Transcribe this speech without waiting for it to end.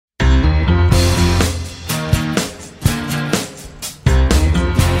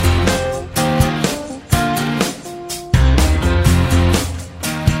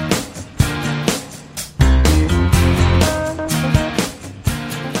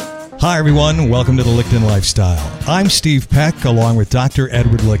Hi, everyone. Welcome to the Licton Lifestyle. I'm Steve Peck, along with Dr.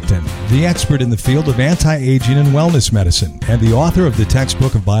 Edward Licton, the expert in the field of anti-aging and wellness medicine and the author of the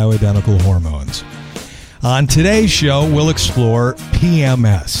textbook of bioidentical hormones. On today's show, we'll explore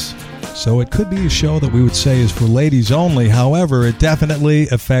PMS. So it could be a show that we would say is for ladies only. However, it definitely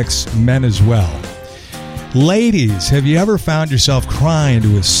affects men as well. Ladies, have you ever found yourself crying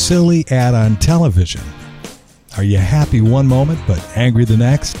to a silly ad on television? Are you happy one moment but angry the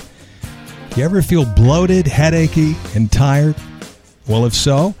next? You ever feel bloated, headachy, and tired? Well, if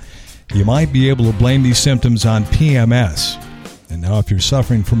so, you might be able to blame these symptoms on PMS. And now if you're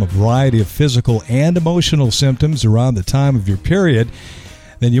suffering from a variety of physical and emotional symptoms around the time of your period,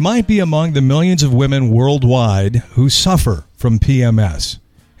 then you might be among the millions of women worldwide who suffer from PMS.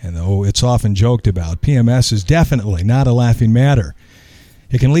 And though it's often joked about, PMS is definitely not a laughing matter.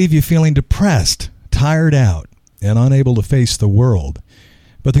 It can leave you feeling depressed, tired out, and unable to face the world.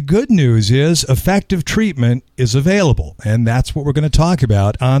 But the good news is effective treatment is available, and that's what we're going to talk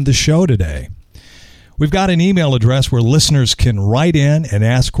about on the show today. We've got an email address where listeners can write in and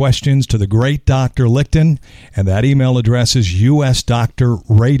ask questions to the great Dr. Licton, and that email address is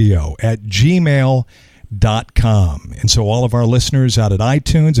usdoctorradio@gmail.com. And so all of our listeners out at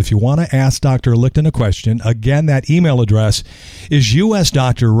iTunes, if you want to ask Dr. Licton a question, again, that email address is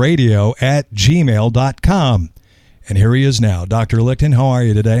usdoctorradio@gmail.com. And here he is now. Dr. Licton, how are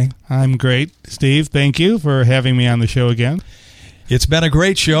you today? I'm great, Steve. Thank you for having me on the show again. It's been a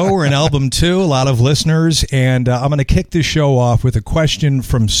great show. We're in album 2, a lot of listeners, and I'm going to kick this show off with a question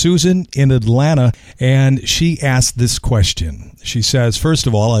from Susan in Atlanta, and she asked this question. She says, first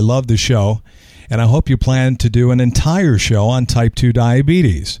of all, I love the show, and I hope you plan to do an entire show on type 2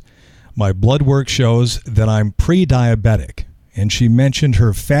 diabetes. My blood work shows that I'm pre-diabetic. And she mentioned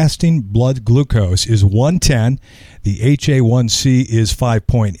her fasting blood glucose is 110, the HA1C is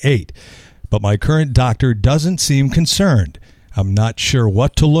 5.8. But my current doctor doesn't seem concerned. I'm not sure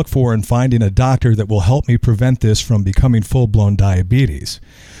what to look for in finding a doctor that will help me prevent this from becoming full-blown diabetes.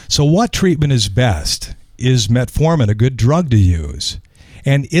 So what treatment is best? Is metformin a good drug to use?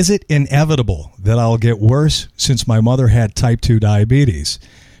 And is it inevitable that I'll get worse since my mother had type 2 diabetes?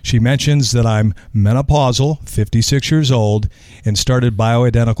 She mentions that I'm menopausal, 56 years old, and started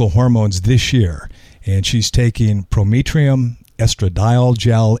bioidentical hormones this year. And she's taking prometrium, estradiol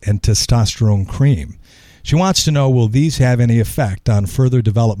gel, and testosterone cream. She wants to know, will these have any effect on further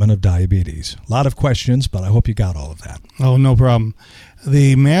development of diabetes? A lot of questions, but I hope you got all of that. Oh, no problem.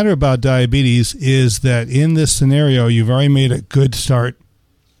 The matter about diabetes is that in this scenario, you've already made a good start.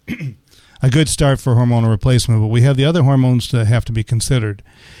 A good start for hormonal replacement, but we have the other hormones that have to be considered.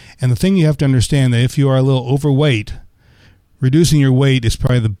 And the thing you have to understand that if you are a little overweight, reducing your weight is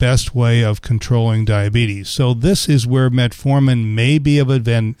probably the best way of controlling diabetes. So this is where metformin may be of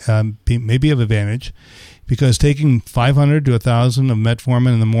advantage, because taking 500 to 1,000 of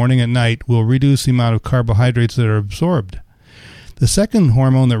metformin in the morning and night will reduce the amount of carbohydrates that are absorbed. The second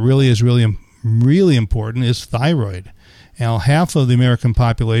hormone that really is really important is thyroid. Now, half of the American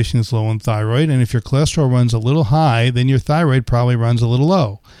population is low in thyroid, and if your cholesterol runs a little high, then your thyroid probably runs a little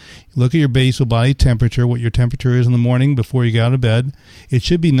low. Look at your basal body temperature, what your temperature is in the morning before you get out of bed. It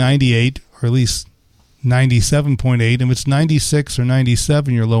should be 98, or at least 97.8. If it's 96 or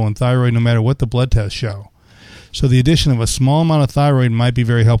 97, you're low in thyroid no matter what the blood tests show. So the addition of a small amount of thyroid might be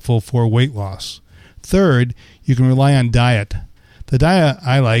very helpful for weight loss. Third, you can rely on diet. The diet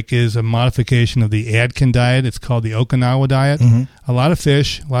I like is a modification of the Atkins diet. It's called the Okinawa diet. Mm-hmm. A lot of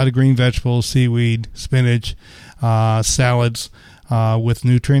fish, a lot of green vegetables, seaweed, spinach, salads with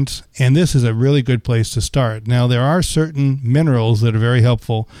nutrients. And this is a really good place to start. Now, there are certain minerals that are very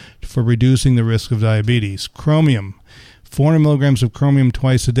helpful for reducing the risk of diabetes. Chromium. 400 milligrams of chromium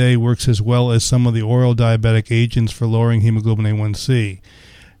twice a day works as well as some of the oral diabetic agents for lowering hemoglobin A1C.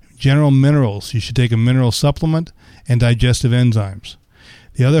 General minerals. You should take a mineral supplement and digestive enzymes.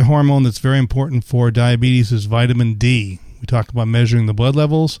 The other hormone that's very important for diabetes is vitamin D. We talked about measuring the blood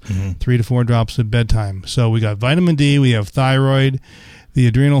levels, 3 to 4 drops at bedtime. So we got vitamin D, we have thyroid, the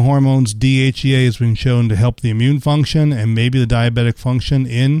adrenal hormones, DHEA has been shown to help the immune function and maybe the diabetic function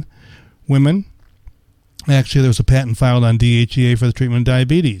in women. Actually, there was a patent filed on DHEA for the treatment of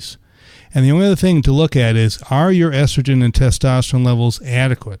diabetes. And the only other thing to look at is, are your estrogen and testosterone levels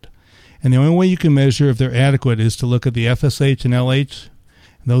adequate? And the only way you can measure if they're adequate is to look at the FSH and LH.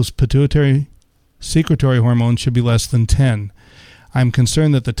 Those pituitary secretory hormones should be less than 10. I'm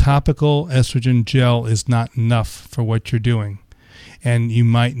concerned that the topical estrogen gel is not enough for what you're doing. And you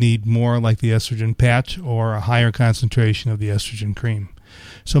might need more like the estrogen patch or a higher concentration of the estrogen cream.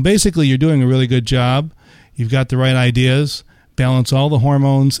 So basically, you're doing a really good job. You've got the right ideas. balance all the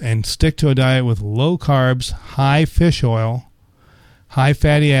hormones, and stick to a diet with low carbs, high fish oil, high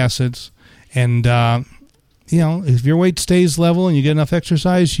fatty acids, and if your weight stays level and you get enough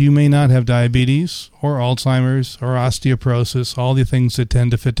exercise, you may not have diabetes or Alzheimer's or osteoporosis, all the things that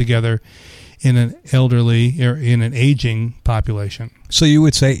tend to fit together in an elderly or in an aging population. So you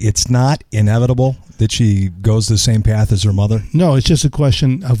would say it's not inevitable that she goes the same path as her mother? No, it's just a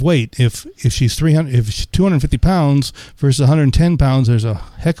question of weight. If she's 250 pounds versus 110 pounds, there's a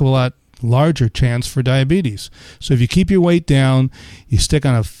heck of a lot larger chance for diabetes. So if you keep your weight down, you stick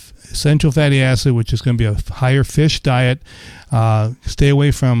on a essential fatty acid, which is going to be a higher fish diet, stay away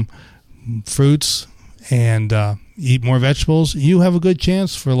from fruits, and eat more vegetables, you have a good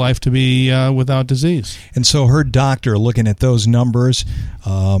chance for life to be without disease. And so her doctor, looking at those numbers,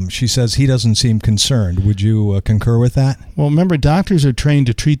 she says he doesn't seem concerned. Would you concur with that? Well, remember, doctors are trained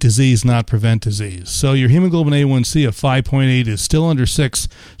to treat disease, not prevent disease. So your hemoglobin A1C of 5.8 is still under 6,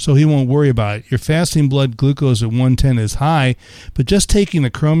 so he won't worry about it. Your fasting blood glucose at 110 is high, but just taking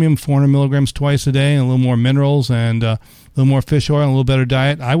the chromium 400 milligrams twice a day and a little more minerals and a little more fish oil and a little better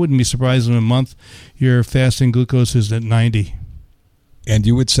diet, I wouldn't be surprised in a month your fasting glucose is at 90. And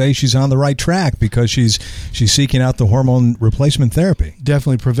you would say she's on the right track because she's seeking out the hormone replacement therapy.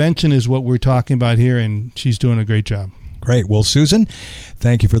 Definitely. Prevention is what we're talking about here, and she's doing a great job. Great. Well, Susan,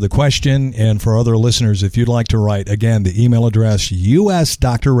 thank you for the question. And for other listeners, if you'd like to write, again, the email address,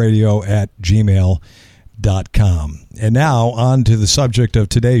 usdoctorradio@gmail.com. And now on to the subject of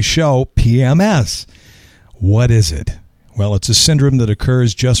today's show, PMS. What is it? Well, it's a syndrome that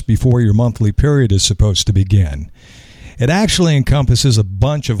occurs just before your monthly period is supposed to begin. It actually encompasses a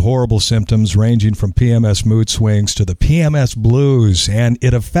bunch of horrible symptoms ranging from PMS mood swings to the PMS blues, and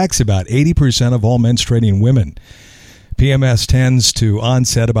it affects about 80% of all menstruating women. PMS tends to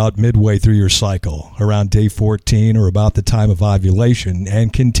onset about midway through your cycle, around day 14 or about the time of ovulation,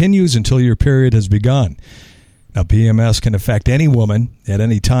 and continues until your period has begun. Now, PMS can affect any woman at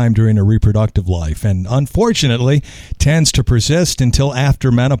any time during her reproductive life and, unfortunately, tends to persist until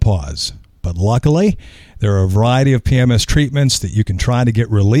after menopause. But luckily, there are a variety of PMS treatments that you can try to get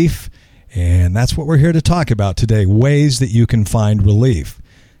relief, and that's what we're here to talk about today, ways that you can find relief.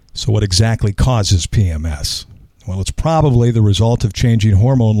 So what exactly causes PMS? Well, it's probably the result of changing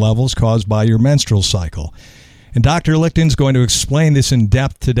hormone levels caused by your menstrual cycle. And Dr. Lichten's going to explain this in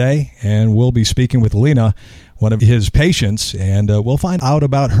depth today, and we'll be speaking with Lena, one of his patients, and we'll find out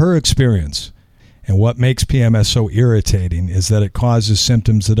about her experience. And what makes PMS so irritating is that it causes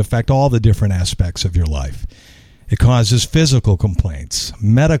symptoms that affect all the different aspects of your life. It causes physical complaints,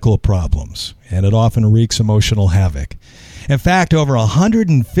 medical problems, and it often wreaks emotional havoc. In fact, over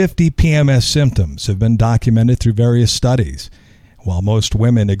 150 PMS symptoms have been documented through various studies. While most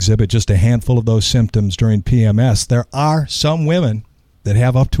women exhibit just a handful of those symptoms during PMS, there are some women that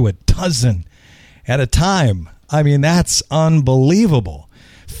have up to a dozen at a time. I mean, that's unbelievable.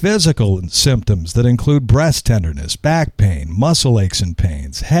 Physical symptoms that include breast tenderness, back pain, muscle aches and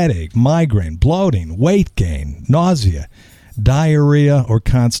pains, headache, migraine, bloating, weight gain, nausea, diarrhea or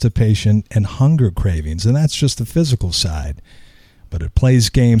constipation, and hunger cravings. And that's just the physical side. But it plays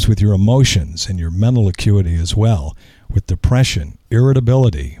games with your emotions and your mental acuity as well, with depression,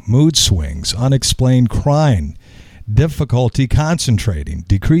 irritability, mood swings, unexplained crying, difficulty concentrating,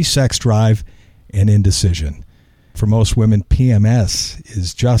 decreased sex drive, and indecision. For most women, PMS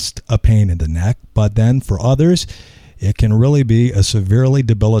is just a pain in the neck, but then for others, it can really be a severely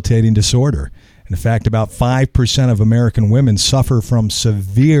debilitating disorder. In fact, about 5% of American women suffer from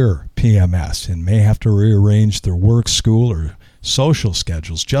severe PMS and may have to rearrange their work, school, or social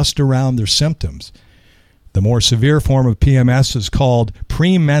schedules just around their symptoms. The more severe form of PMS is called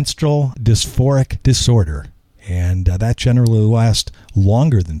premenstrual dysphoric disorder, and that generally lasts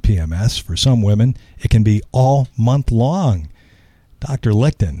longer than PMS. For some women, it can be all month long. Dr.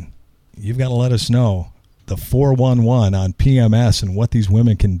 Lichten, you've got to let us know the 411 on PMS and what these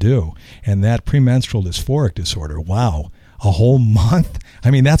women can do. And that premenstrual dysphoric disorder, wow, a whole month? I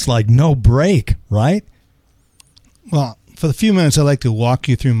mean, that's like no break, right? Well, for the few minutes, I'd like to walk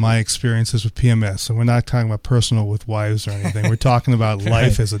you through my experiences with PMS. And we're not talking about personal with wives or anything. We're talking about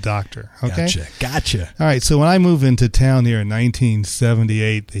life as a doctor. Okay? Gotcha. All right, so when I moved into town here in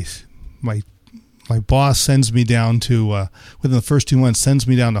 1978, my boss sends me down to, within the first 2 months, sends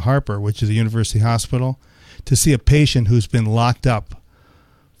me down to Harper, which is a university hospital, to see a patient who's been locked up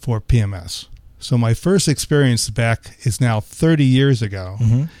for PMS. So my first experience back is now 30 years ago,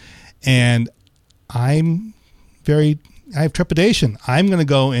 and I have trepidation. I'm going to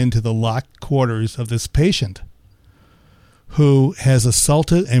go into the locked quarters of this patient who has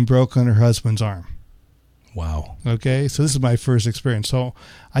assaulted and broken her husband's arm. Wow. Okay, so this is my first experience. So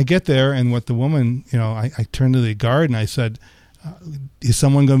I get there, and what the woman, I turned to the guard and I said, is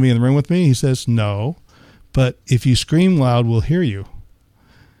someone going to be in the room with me? He says, no, but if you scream loud, we'll hear you.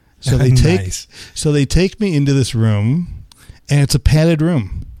 So they take me into this room, and it's a padded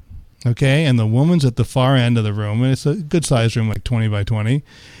room. Okay, and the woman's at the far end of the room, and it's a good-sized room, like 20 by 20,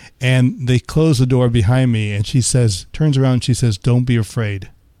 and they close the door behind me, and she turns around and she says, don't be afraid.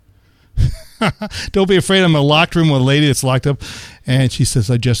 Don't be afraid. I'm in a locked room with a lady that's locked up, and she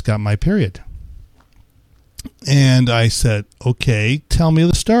says, I just got my period. And I said, okay, tell me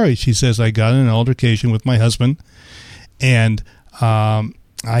the story. She says, I got in an altercation with my husband, and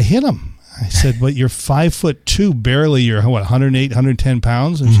I hit him. I said, but you're 5'2", barely. You're 108, 110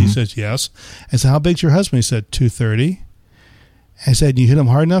 pounds? And she says, yes. I said, how big's your husband? He said, 230. I said, you hit him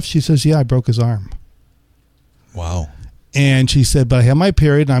hard enough? She says, yeah, I broke his arm. Wow. And she said, but I have my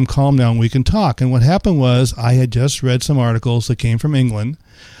period and I'm calm now and we can talk. And what happened was I had just read some articles that came from England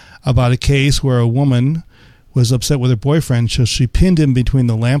about a case where a woman was upset with her boyfriend, so she pinned him between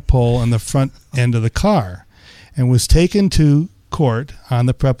the lamp pole and the front end of the car and was taken to court on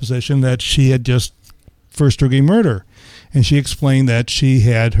the proposition that she had just first-degree murder. And she explained that she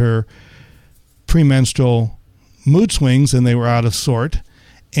had her premenstrual mood swings and they were out of sort.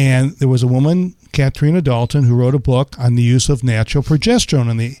 And there was a woman, Katrina Dalton, who wrote a book on the use of natural progesterone.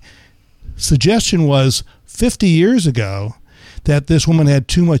 And the suggestion was 50 years ago that this woman had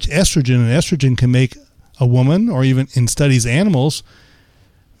too much estrogen, and estrogen can make a woman, or even in studies animals,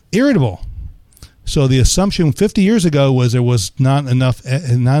 irritable. So the assumption 50 years ago was there was not enough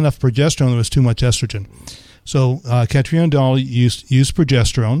progesterone, there was too much estrogen. So Katrina Dalton used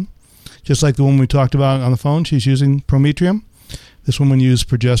progesterone, just like the woman we talked about on the phone. She's using Prometrium. This woman used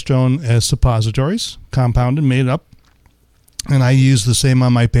progesterone as suppositories, compounded, made up, and I used the same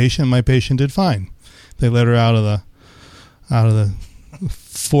on my patient. My patient did fine. They let her out of the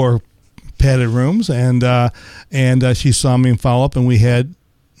 4 padded rooms, and she saw me in follow-up, and we had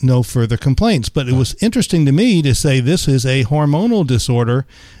no further complaints. But it was interesting to me to say this is a hormonal disorder,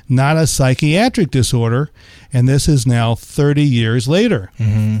 not a psychiatric disorder, and this is now 30 years later.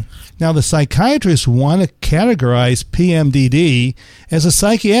 Mm-hmm. Now, the psychiatrists want to categorize PMDD as a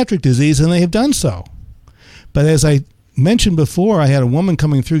psychiatric disease, and they have done so. But as I mentioned before, I had a woman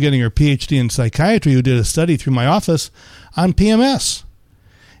coming through getting her PhD in psychiatry who did a study through my office on PMS.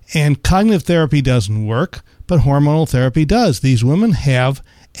 And cognitive therapy doesn't work, but hormonal therapy does. These women have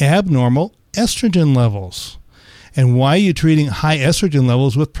abnormal estrogen levels. And why are you treating high estrogen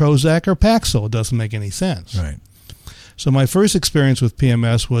levels with Prozac or Paxil? It doesn't make any sense. Right. So my first experience with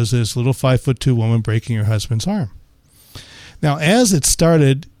PMS was this little 5'2" woman breaking her husband's arm. Now, as it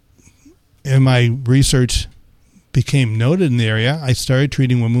started and my research became noted in the area, I started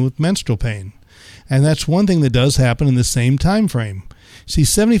treating women with menstrual pain. And that's one thing that does happen in the same time frame. See,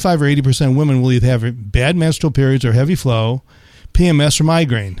 75 or 80% of women will either have bad menstrual periods or heavy flow, PMS or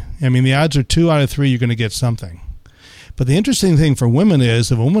migraine. I mean, the odds are 2 out of 3 you're going to get something. But the interesting thing for women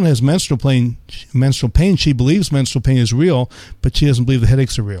is if a woman has menstrual pain, she believes menstrual pain is real, but she doesn't believe the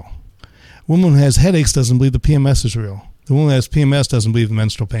headaches are real. A woman who has headaches doesn't believe the PMS is real. The woman who has PMS doesn't believe the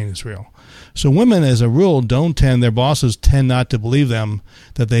menstrual pain is real. So women, as a rule, their bosses tend not to believe them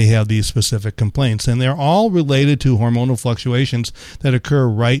that they have these specific complaints. And they're all related to hormonal fluctuations that occur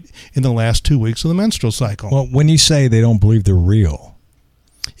right in the last 2 weeks of the menstrual cycle. Well, when you say they don't believe they're real,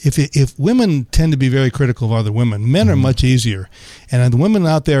 if women tend to be very critical of other women, men are much easier. And the women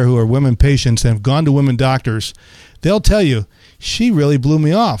out there who are women patients and have gone to women doctors, they'll tell you, she really blew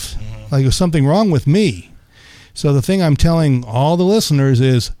me off. Like there's something wrong with me. So the thing I'm telling all the listeners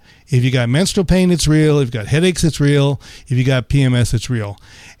is, if you got menstrual pain, it's real. If you got headaches, it's real. If you got PMS, it's real.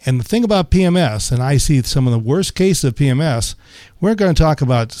 And the thing about PMS, and I see some of the worst cases of PMS, we're going to talk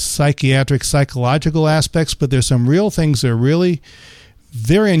about psychiatric, psychological aspects, but there's some real things that are really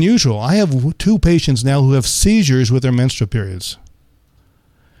very unusual. I have 2 patients now who have seizures with their menstrual periods.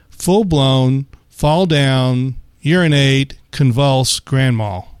 Full-blown, fall down, urinate, convulse, grand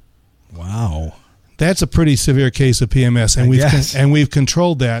mal. Wow. That's a pretty severe case of PMS, and we've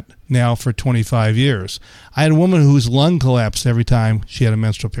controlled that now for 25 years. I had a woman whose lung collapsed every time she had a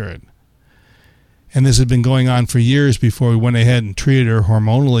menstrual period. And this had been going on for years before we went ahead and treated her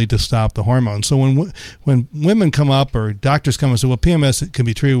hormonally to stop the hormones. So when women come up or doctors come and say, well, PMS can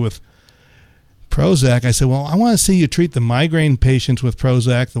be treated with Prozac, I said, well, I want to see you treat the migraine patients with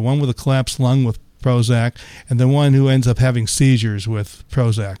Prozac, the one with a collapsed lung with Prozac, and the one who ends up having seizures with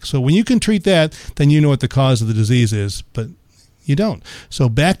Prozac. So when you can treat that, then you know what the cause of the disease is. But You don't. So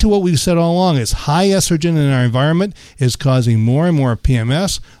back to what we've said all along is high estrogen in our environment is causing more and more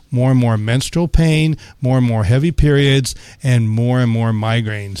PMS, more and more menstrual pain, more and more heavy periods, and more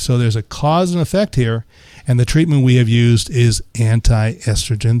migraines. So there's a cause and effect here, and the treatment we have used is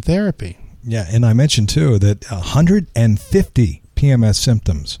anti-estrogen therapy. Yeah, and I mentioned, too, that 150 PMS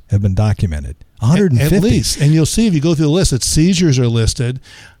symptoms have been documented. 150. At least. And you'll see if you go through the list that seizures are listed.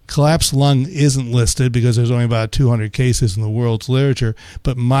 Collapsed lung isn't listed because there's only about 200 cases in the world's literature.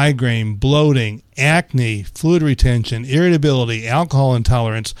 But migraine, bloating, acne, fluid retention, irritability, alcohol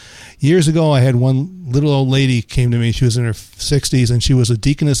intolerance. Years ago, I had one little old lady came to me. She was in her 60s, and she was a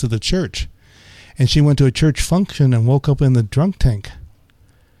deaconess of the church. And she went to a church function and woke up in the drunk tank.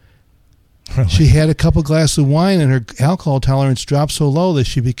 Really? She had a couple glasses of wine, and her alcohol tolerance dropped so low that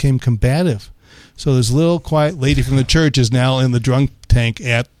she became combative. So this little quiet lady from the church is now in the drunk tank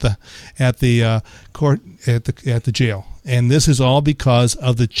at the jail, and this is all because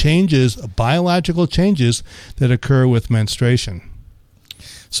of the changes, biological changes that occur with menstruation.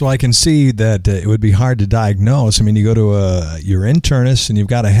 So I can see that it would be hard to diagnose. I mean, you go to your internist and you've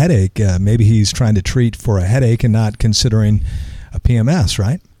got a headache. Maybe he's trying to treat for a headache and not considering a PMS,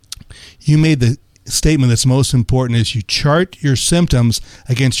 right? You made the statement that's most important is you chart your symptoms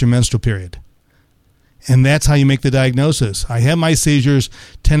against your menstrual period. And that's how you make the diagnosis. I have my seizures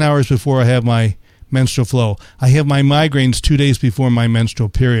 10 hours before I have my menstrual flow. I have my migraines 2 days before my menstrual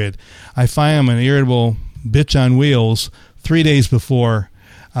period. I find I'm an irritable bitch on wheels 3 days before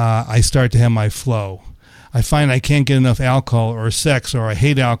I start to have my flow. I find I can't get enough alcohol or sex, or I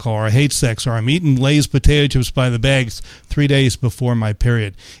hate alcohol, or I hate sex, or I'm eating Lay's potato chips by the bags 3 days before my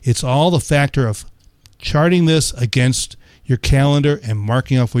period. It's all the factor of charting this against your calendar and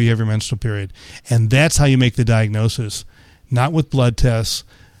marking off where you have your menstrual period. And that's how you make the diagnosis. Not with blood tests,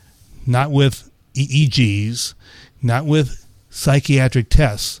 not with EEGs, not with psychiatric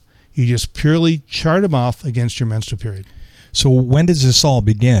tests. You just purely chart them off against your menstrual period. So when does this all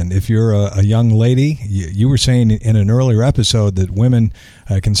begin? If you're a young lady, you were saying in an earlier episode that women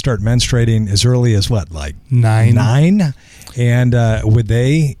can start menstruating as early as what, like 9? And would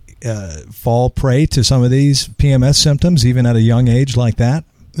they fall prey to some of these PMS symptoms even at a young age like that?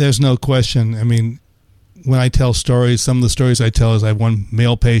 There's no question. I mean, when I tell stories, some of the stories I tell is I have one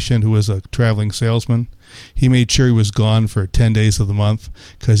male patient who was a traveling salesman. He made sure he was gone for 10 days of the month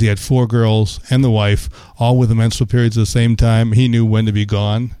because he had 4 girls and the wife, all with the menstrual periods at the same time. He knew when to be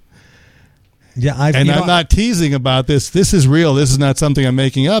gone. Yeah, I'm not teasing about this. This is real. This is not something I'm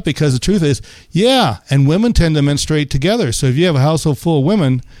making up, because the truth is, and women tend to menstruate together. So if you have a household full of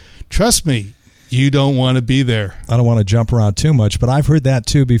women, trust me, you don't want to be there. I don't want to jump around too much, but I've heard that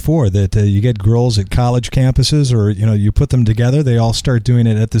too before, that you get girls at college campuses, or you put them together, they all start doing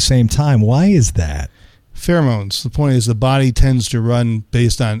it at the same time. Why is that? Pheromones. The point is the body tends to run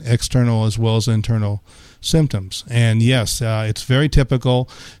based on external as well as internal symptoms. And yes, it's very typical.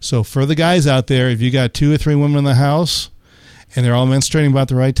 So for the guys out there, if you got 2 or 3 women in the house and they're all menstruating about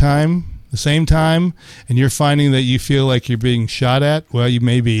the right time, the same time, and you're finding that you feel like you're being shot at, well, you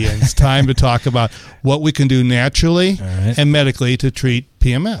may be. And it's time to talk about what we can do naturally and medically to treat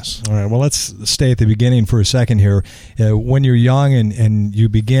PMS. All right. Well, let's stay at the beginning for a second here. When you're young and you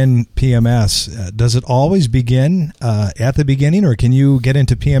begin PMS, does it always begin at the beginning, or can you get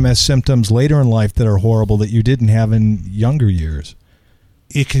into PMS symptoms later in life that are horrible that you didn't have in younger years?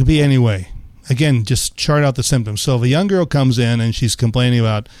 It can be any way. Again, just chart out the symptoms. So if a young girl comes in and she's complaining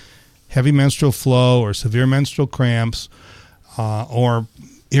about heavy menstrual flow or severe menstrual cramps or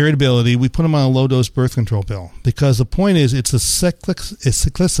irritability, we put them on a low-dose birth control pill, because the point is it's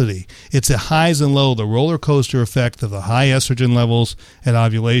cyclicity. It's a highs and low, the roller coaster effect of the high estrogen levels at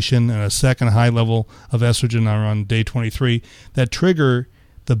ovulation and a second high level of estrogen around day 23 that trigger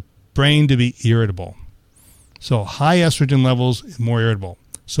the brain to be irritable. So high estrogen levels is more irritable.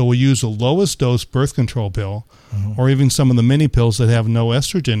 So we use the lowest dose birth control pill, or even some of the mini pills that have no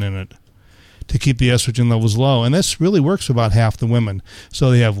estrogen in it, to keep the estrogen levels low. And this really works for about half the women. So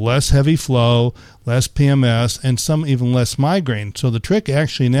they have less heavy flow, less PMS, and some even less migraine. So the trick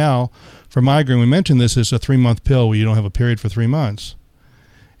actually now for migraine, we mentioned this, is a 3-month pill where you don't have a period for 3 months.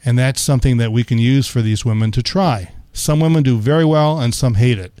 And that's something that we can use for these women to try. Some women do very well and some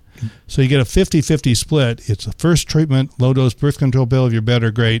hate it. So you get a 50-50 split. It's a first treatment, low-dose birth control pill. If you're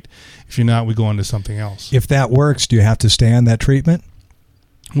better, great. If you're not, we go on to something else. If that works, do you have to stay on that treatment?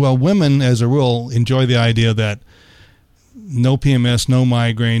 Well, women, as a rule, enjoy the idea that no PMS, no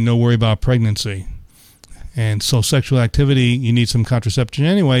migraine, no worry about pregnancy. And so sexual activity, you need some contraception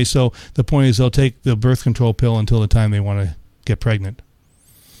anyway. So the point is they'll take the birth control pill until the time they want to get pregnant.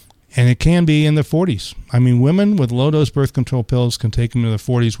 And it can be in their 40s. I mean, women with low-dose birth control pills can take them in their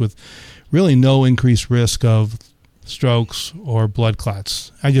 40s with really no increased risk of strokes or blood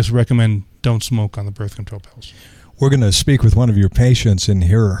clots. I just recommend don't smoke on the birth control pills. We're going to speak with one of your patients and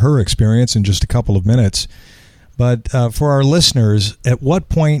hear her experience in just a couple of minutes. But for our listeners, at what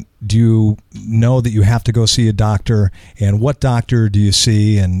point do you know that you have to go see a doctor, and what doctor do you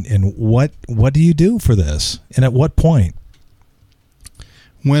see, and what do you do for this, and at what point?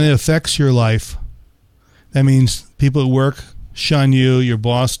 When it affects your life, that means people at work shun you, your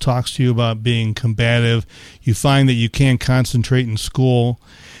boss talks to you about being combative, you find that you can't concentrate in school,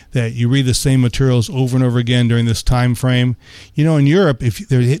 that you read the same materials over and over again during this time frame. You know, in Europe, if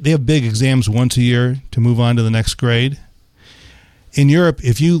they have big exams once a year to move on to the next grade. In Europe,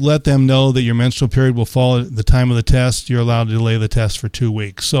 if you let them know that your menstrual period will fall at the time of the test, you're allowed to delay the test for 2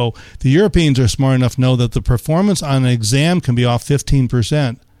 weeks. So the Europeans are smart enough to know that the performance on an exam can be off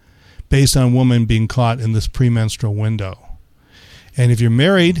 15% based on a woman being caught in this premenstrual window. And if you're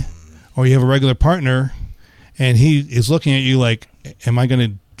married or you have a regular partner and he is looking at you like, am I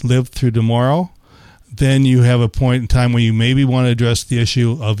going to live through tomorrow? Then you have a point in time where you maybe want to address the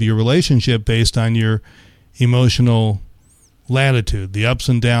issue of your relationship based on your emotional latitude. The ups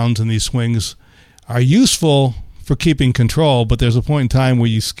and downs and these swings are useful for keeping control, but there's a point in time where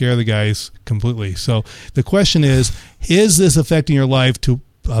you scare the guys completely. So the question is this affecting your life to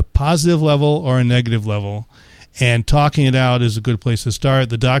a positive level or a negative level? And talking it out is a good place to start.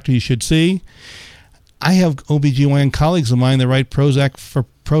 The doctor you should see. I have OBGYN colleagues of mine that write Prozac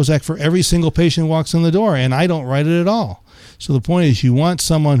for every single patient who walks in the door, and I don't write it at all. So the point is you want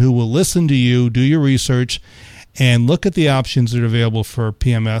someone who will listen to you, do your research, and look at the options that are available for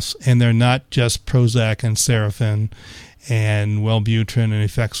PMS, and they're not just Prozac and Serafin and Wellbutrin and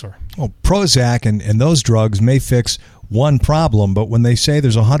Effexor. Well, Prozac and those drugs may fix one problem, but when they say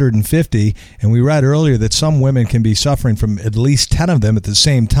there's 150, and we read earlier that some women can be suffering from at least 10 of them at the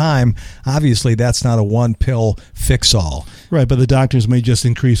same time, obviously that's not a one-pill fix-all. Right, but the doctors may just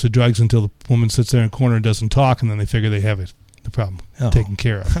increase the drugs until the woman sits there in a corner and doesn't talk, and then they figure they have the problem taken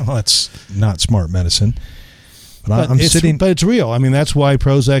care of. Well, that's not smart medicine. But it's real. I mean, that's why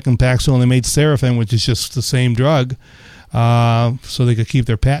Prozac and Paxil, and they made Serafin, which is just the same drug, so they could keep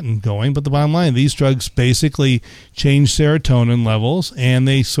their patent going. But the bottom line, these drugs basically change serotonin levels, and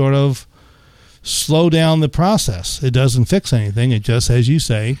they sort of slow down the process. It doesn't fix anything. It just, as you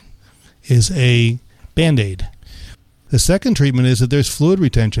say, is a Band-Aid. The second treatment is that there's fluid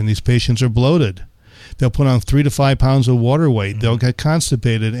retention. These patients are bloated. They'll put on 3 to 5 pounds of water weight. They'll get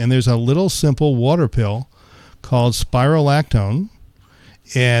constipated, and there's a little simple water pill called spirolactone,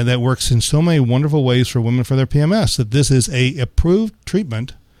 and that works in so many wonderful ways for women for their PMS, that this is a approved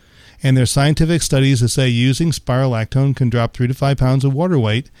treatment, and there's scientific studies that say using spirolactone can drop 3 to 5 pounds of water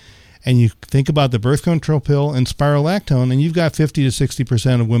weight, and you think about the birth control pill and spirolactone, and you've got 50 to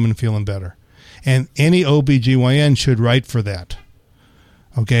 60% of women feeling better. And any OBGYN should write for that.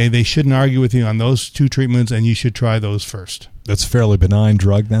 Okay, they shouldn't argue with you on those two treatments, and you should try those first. That's a fairly benign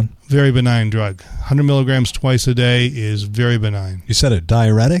drug then? Very benign drug. 100 milligrams twice a day is very benign. You said a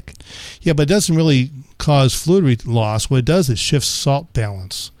diuretic? Yeah, but it doesn't really cause fluid loss. What it does is shifts salt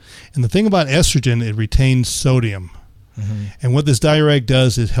balance. And the thing about estrogen, it retains sodium. Mm-hmm. And what this diuretic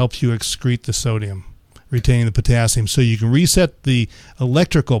does is helps you excrete the sodium, retaining the potassium. So you can reset the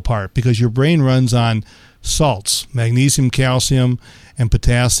electrical part, because your brain runs on salts, magnesium, calcium, and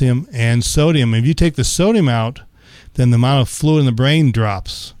potassium, and sodium. If you take the sodium out, then the amount of fluid in the brain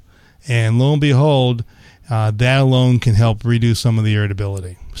drops. And lo and behold, that alone can help reduce some of the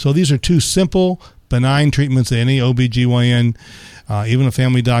irritability. So these are two simple, benign treatments that any OBGYN, even a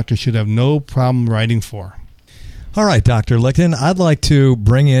family doctor, should have no problem writing for. All right, Dr. Lichten, I'd like to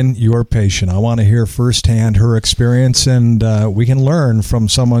bring in your patient. I want to hear firsthand her experience, and we can learn from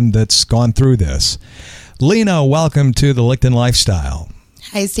someone that's gone through this. Lena, welcome to the Lichten Lifestyle.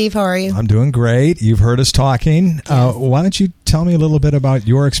 Hi, Steve. How are you? I'm doing great. You've heard us talking. Yes. Why don't you tell me a little bit about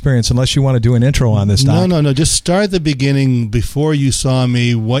your experience, unless you want to do an intro on this, Doc? No. Just start at the beginning, before you saw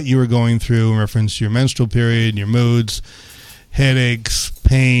me, what you were going through in reference to your menstrual period, your moods, headaches,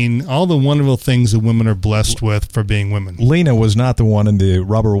 pain, all the wonderful things that women are blessed with for being women. Lena was not the one in the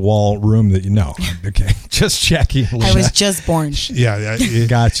rubber wall room that you know. Okay, just checking. Lena. I was just born. Yeah.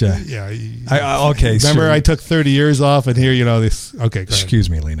 Gotcha. Yeah. Okay. Remember, sure. I took 30 years off, and here, this. Okay, go ahead. Excuse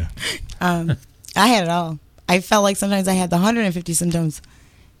me, Lena. I had it all. I felt like sometimes I had the 150 symptoms.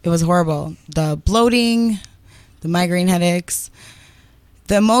 It was horrible. The bloating, the migraine headaches,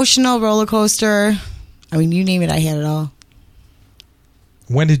 the emotional roller coaster. I mean, you name it, I had it all.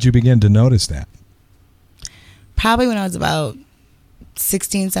 When did you begin to notice that? Probably when I was about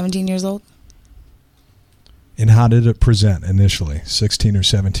 16, 17 years old. And how did it present initially? 16 or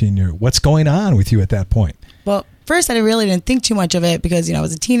 17 years. What's going on with you at that point? Well, first I really didn't think too much of it because, I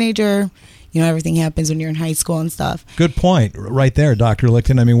was a teenager. Everything happens when you're in high school and stuff. Good point right there, Dr.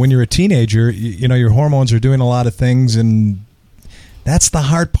 Lichten. I mean, when you're a teenager, your hormones are doing a lot of things, and that's the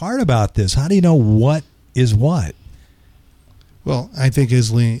hard part about this. How do you know what is what? Well, I think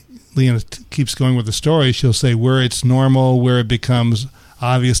as Leanna keeps going with the story, she'll say where it's normal, where it becomes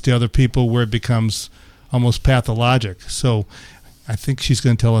obvious to other people, where it becomes almost pathologic. So I think she's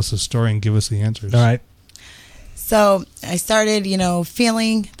going to tell us a story and give us the answers. All right. So I started,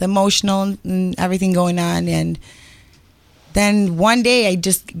 feeling the emotional and everything going on. And then one day I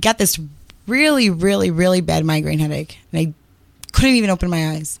just got this really, really, really bad migraine headache. And I couldn't even open my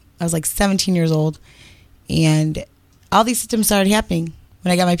eyes. I was like 17 years old. And all these symptoms started happening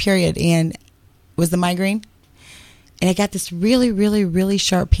when I got my period. And it was the migraine. And I got this really, really, really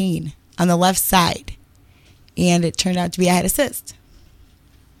sharp pain on the left side. And it turned out to be I had a cyst.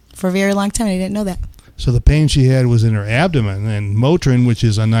 For a very long time, I didn't know that. So the pain she had was in her abdomen, and Motrin, which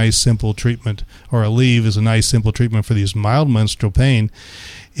is a nice simple treatment, or Aleve is a nice simple treatment for these mild menstrual pain.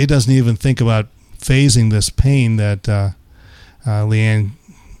 It doesn't even think about phasing this pain that Leanne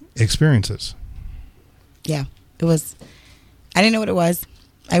experiences. Yeah, it was. I didn't know what it was.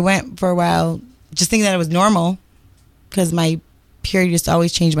 I went for a while just thinking that it was normal because my period used to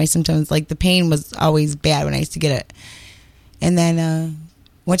always change my symptoms. Like the pain was always bad when I used to get it. And then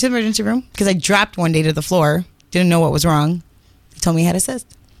went to the emergency room because I dropped one day to the floor. Didn't know what was wrong. They told me I had a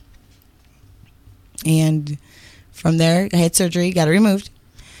cyst. And from there, I had surgery, got it removed,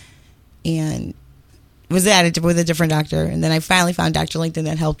 and was added with a different doctor. And then I finally found Dr. Lichten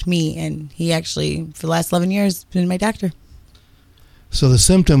that helped me. And he actually, for the last 11 years, been my doctor. So the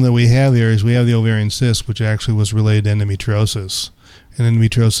symptom that we have here is we have the ovarian cyst, which actually was related to endometriosis. And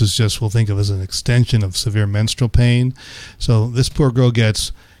endometriosis just we'll think of as an extension of severe menstrual pain. So this poor girl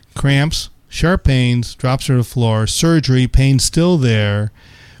gets cramps, sharp pains, drops her to the floor, surgery, pain still there,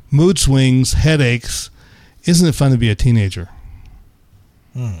 mood swings, headaches. Isn't it fun to be a teenager?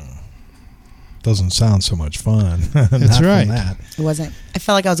 Doesn't sound so much fun. That's right. That. It wasn't. I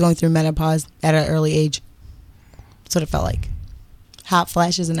felt like I was going through menopause at an early age. That's what it felt like. Hot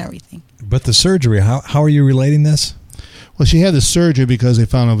flashes and everything. But the surgery, how are you relating this? Well, she had the surgery because they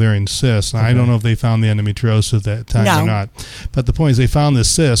found ovarian cysts. Okay. I don't know if they found the endometriosis at that time or not. But the point is they found this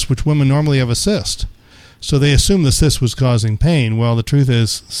cyst, which women normally have a cyst. So they assumed the cyst was causing pain. Well, the truth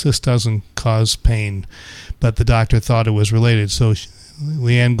is cyst doesn't cause pain, but the doctor thought it was related. So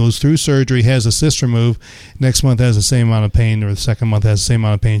Leanne goes through surgery, has a cyst removed. Next month has the same amount of pain, or the second month has the same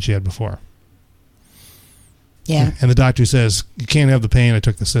amount of pain she had before. Yeah. And the doctor says, you can't have the pain, I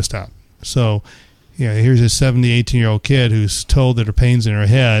took the cyst out. So, here's a 70, 18-year-old kid who's told that her pain's in her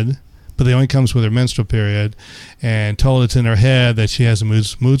head, but it only comes with her menstrual period, and told it's in her head that she has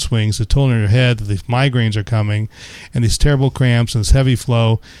mood swings. It's told in her head that these migraines are coming, and these terrible cramps, and this heavy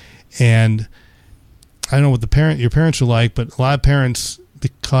flow. And I don't know what your parents are like, but a lot of parents,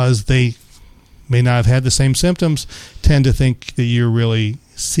 because they may not have had the same symptoms, tend to think that you're really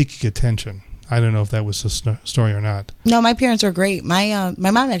seeking attention. I don't know if that was the story or not. No, my parents were great. My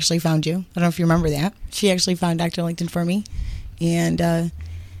mom actually found you. I don't know if you remember that. She actually found Dr. Lichten for me, and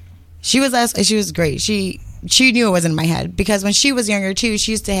she was great. She knew it wasn't in my head because when she was younger too,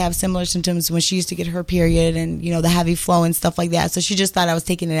 she used to have similar symptoms when she used to get her period and the heavy flow and stuff like that. So she just thought I was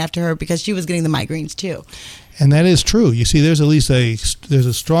taking it after her because she was getting the migraines too. And that is true. You see, there's at least there's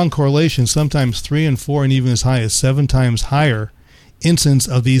a strong correlation, sometimes 3 and 4 and even as high as 7 times higher incidence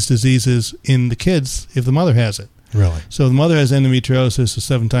of these diseases in the kids if the mother has it. Really? So the mother has endometriosis is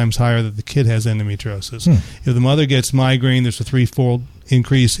 7 times higher than the kid has endometriosis. If the mother gets migraine, there's a 3-fold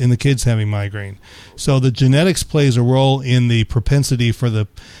increase in the kids having migraine. So the genetics plays a role in the propensity for the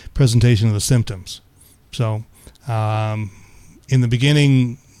presentation of the symptoms. So in the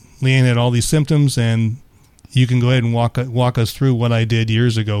beginning, Leanne had all these symptoms, and you can go ahead and walk us through what I did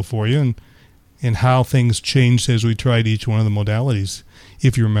years ago for you and how things changed as we tried each one of the modalities,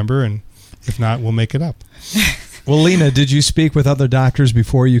 if you remember, and if not, we'll make it up. Well, Lena, did you speak with other doctors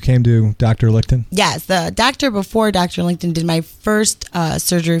before you came to Dr. Lichten? Yes, the doctor before Dr. Lichten did my first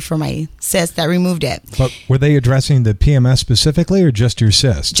surgery for my cyst that removed it. But were they addressing the PMS specifically or just your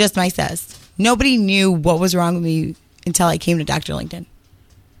cyst? Just my cyst. Nobody knew what was wrong with me until I came to Dr. Lichten.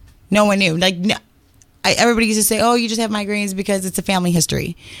 No one knew. Everybody used to say, "Oh, you just have migraines because it's a family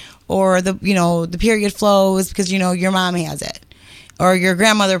history," or the period flows because your mom has it. Or your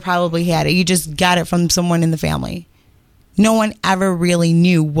grandmother probably had it. You just got it from someone in the family. No one ever really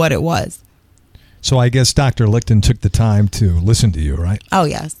knew what it was. So I guess Dr. Lichten took the time to listen to you, right? Oh,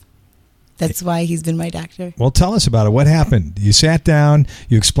 yes. That's why he's been my doctor. Well, tell us about it. What happened? You sat down,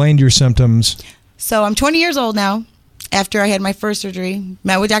 you explained your symptoms. So I'm 20 years old now. After I had my first surgery,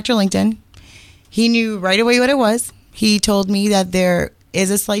 met with Dr. Lichten. He knew right away what it was. He told me that there is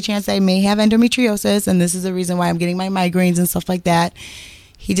a slight chance that I may have endometriosis, and this is the reason why I'm getting my migraines and stuff like that.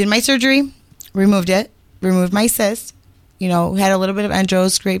 He did my surgery, removed my cyst, had a little bit of endo,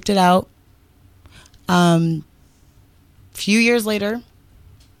 scraped it out. Few years later,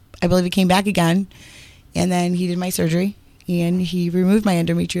 I believe it came back again, and then he did my surgery, and he removed my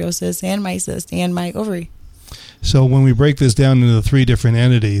endometriosis and my cyst and my ovary. So when we break this down into the three different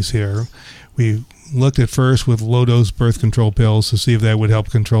entities here, we looked at first with low-dose birth control pills to see if that would help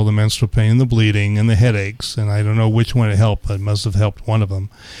control the menstrual pain, the bleeding, and the headaches. And I don't know which one it helped, but it must have helped one of them.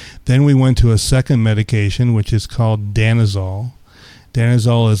 Then we went to a second medication, which is called danazol.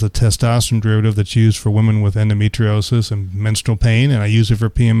 Danazol is a testosterone derivative that's used for women with endometriosis and menstrual pain, and I use it for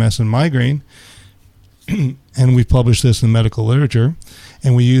PMS and migraine. And we published this in medical literature.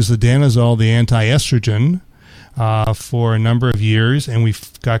 And we use the danazol, the anti-estrogen, for a number of years, and we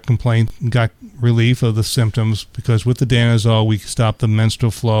got relief of the symptoms because with the danazol we stopped the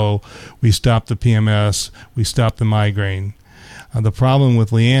menstrual flow, we stopped the PMS, we stopped the migraine. The problem with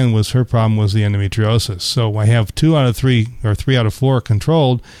Leanne was her problem was the endometriosis. So I have 2 out of 3 or 3 out of 4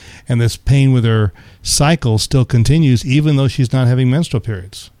 controlled, and this pain with her cycle still continues even though she's not having menstrual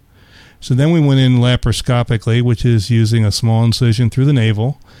periods. So then we went in laparoscopically, which is using a small incision through the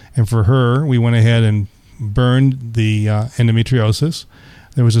navel, and for her we went ahead and burned the endometriosis.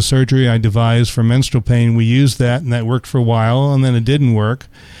 There was a surgery I devised for menstrual pain. We used that, and that worked for a while, and then it didn't work.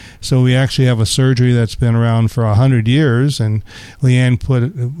 So we actually have a surgery that's been around for 100 years, and Leanne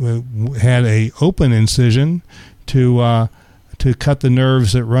had a open incision to cut the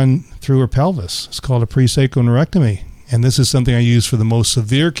nerves that run through her pelvis. It's called a pre-sacral neurectomy, and this is something I use for the most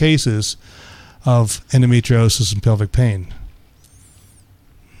severe cases of endometriosis and pelvic pain.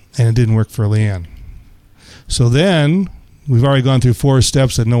 And it didn't work for Leanne. So then, we've already gone through 4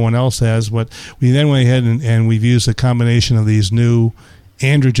 steps that no one else has, but we then went ahead and we've used a combination of these new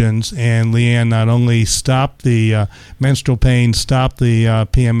androgens, and Leanne not only stopped the menstrual pain, stopped the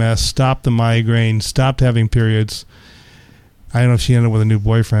PMS, stopped the migraine, stopped having periods. I don't know if she ended up with a new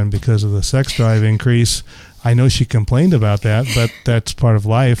boyfriend because of the sex drive increase. I know she complained about that, but that's part of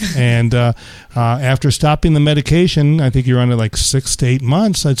life. And after stopping the medication, I think you're on it like 6 to 8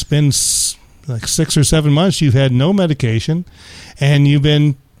 months. It's been like 6 or 7 months you've had no medication and you've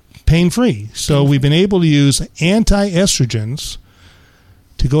been pain-free. So we've been able to use anti-estrogens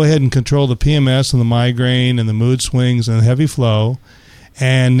to go ahead and control the PMS and the migraine and the mood swings and the heavy flow.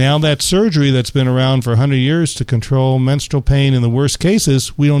 And now that surgery that's been around for 100 years to control menstrual pain in the worst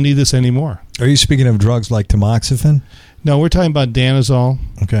cases, we don't need this anymore. Are you speaking of drugs like tamoxifen? No, we're talking about danazol,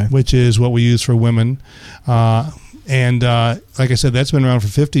 okay, which is what we use for women. And like I said, that's been around for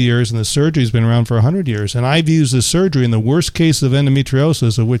 50 years, and the surgery's been around for 100 years. And I've used this surgery in the worst case of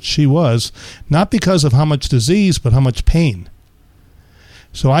endometriosis, of which she was, not because of how much disease, but how much pain.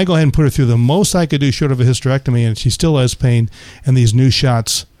 So I go ahead and put her through the most I could do short of a hysterectomy, and she still has pain, and these new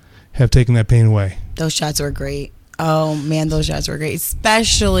shots have taken that pain away. Those shots were great. Oh, man, those shots were great,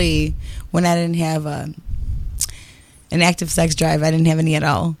 especially when I didn't have an active sex drive. I didn't have any at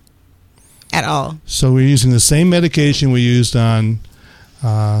all. At all. So we're using the same medication we used on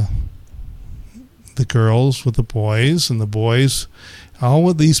the girls with the boys, and the boys, all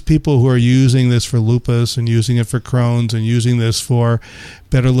of these people who are using this for lupus and using it for Crohn's and using this for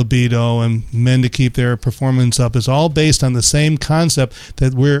better libido and men to keep their performance up is all based on the same concept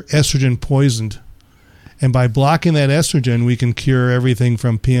that we're estrogen poisoned. And by blocking that estrogen, we can cure everything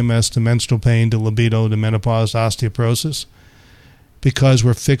from PMS to menstrual pain to libido to menopause, osteoporosis, because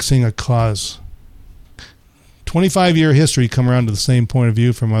we're fixing a cause. 25-year history come around to the same point of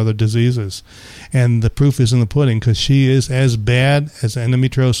view from other diseases. And the proof is in the pudding, because she is as bad as the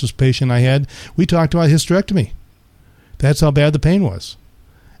endometriosis patient I had. We talked about hysterectomy. That's how bad the pain was.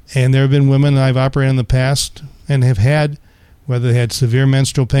 And there have been women I've operated in the past and have had, whether they had severe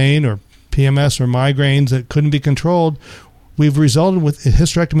menstrual pain or PMS or migraines that couldn't be controlled, we've resulted with a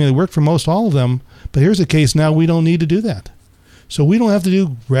hysterectomy that worked for most all of them. But here's a case now we don't need to do that. So we don't have to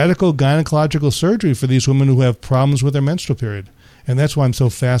do radical gynecological surgery for these women who have problems with their menstrual period. And that's why I'm so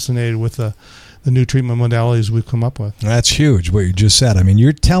fascinated with the new treatment modalities we've come up with. That's huge, what you just said. I mean,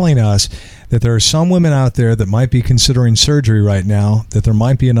 you're telling us that there are some women out there that might be considering surgery right now, that there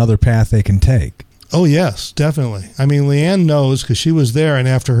might be another path they can take. Oh, yes, definitely. I mean, Leanne knows because she was there, and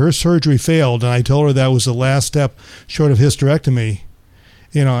after her surgery failed, and I told her that was the last step short of hysterectomy,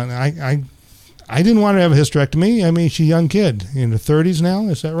 and I didn't want to have a hysterectomy. I mean, she's a young kid in her 30s now.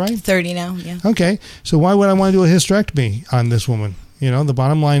 Is that right? 30 now, yeah. Okay. So why would I want to do a hysterectomy on this woman? The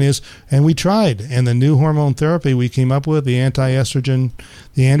bottom line is, and we tried, and the new hormone therapy we came up with, the anti-estrogen,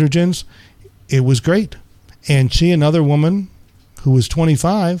 the androgens, it was great. And she, another woman who was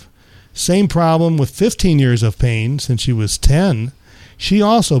 25, same problem with 15 years of pain since she was 10. She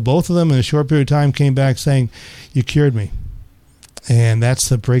also, both of them in a short period of time, came back saying, you cured me. And that's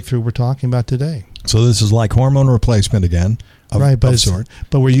the breakthrough we're talking about today. So this is like hormone replacement again,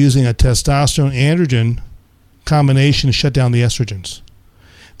 but we're using a testosterone-androgen combination to shut down the estrogens.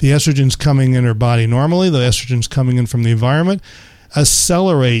 The estrogens coming in her body normally, the estrogens coming in from the environment,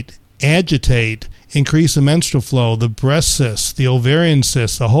 accelerate, agitate, increase the menstrual flow, the breast cysts, the ovarian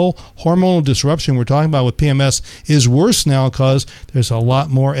cysts, the whole hormonal disruption we're talking about with PMS is worse now because there's a lot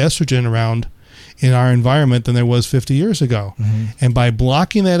more estrogen around in our environment than there was 50 years ago. Mm-hmm. And by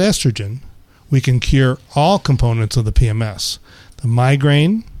blocking that estrogen, we can cure all components of the PMS. The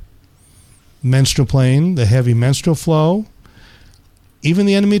migraine, menstrual pain, the heavy menstrual flow, even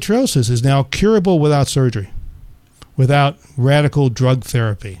the endometriosis is now curable without surgery, without radical drug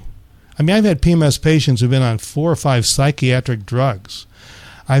therapy. I mean, I've had PMS patients who've been on 4 or 5 psychiatric drugs.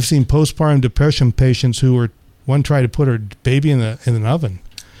 I've seen postpartum depression patients who one tried to put her baby in an oven.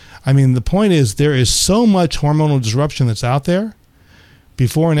 I mean, the point is there is so much hormonal disruption that's out there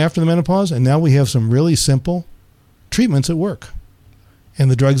before and after the menopause, and now we have some really simple treatments that work.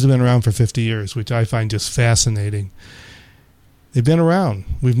 And the drugs have been around for 50 years, which I find just fascinating. They've been around.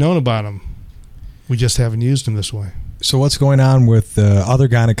 We've known about them. We just haven't used them this way. So what's going on with other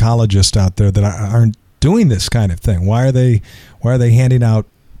gynecologists out there that aren't doing this kind of thing? Why are they handing out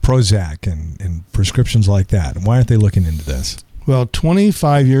Prozac and prescriptions like that? And why aren't they looking into this? Well,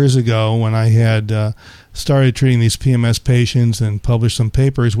 25 years ago, when I had started treating these PMS patients and published some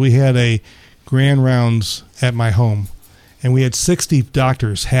papers, we had a grand rounds at my home. And we had 60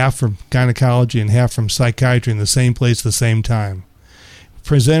 doctors, half from gynecology and half from psychiatry in the same place at the same time.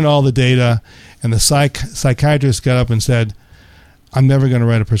 Presented all the data, and the psychiatrist got up and said, I'm never going to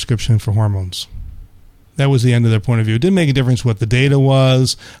write a prescription for hormones. That was the end of their point of view. It didn't make a difference what the data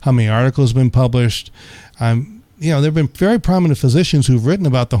was, how many articles have been published. There have been very prominent physicians who've written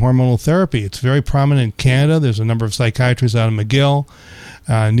about the hormonal therapy. It's very prominent in Canada. There's a number of psychiatrists out of McGill,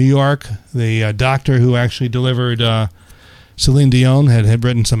 New York. The doctor who actually delivered Celine Dion had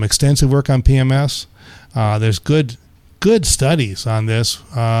written some extensive work on PMS. There's good studies on this.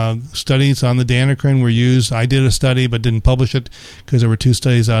 Studies on the Danacrine were used. I did a study but didn't publish it because there were 2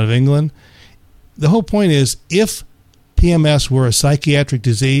 studies out of England. The whole point is, if PMS were a psychiatric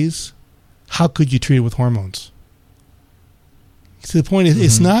disease, how could you treat it with hormones? So the point is,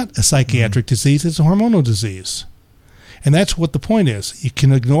 it's not a psychiatric disease, it's a hormonal disease. And that's what the point is. You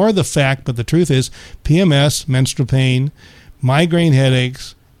can ignore the fact, but the truth is, PMS, menstrual pain, migraine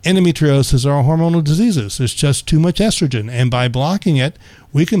headaches, endometriosis are all hormonal diseases. There's just too much estrogen. And by blocking it,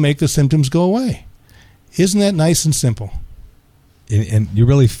 we can make the symptoms go away. Isn't that nice and simple? And you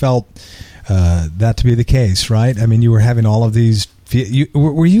really felt that to be the case, right? I mean, you were having all of these...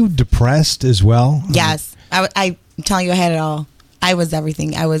 Were you depressed as well? Yes. I'm telling you, I had it all. I was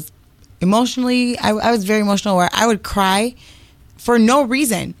everything. I was emotionally... I was very emotional, where I would cry for no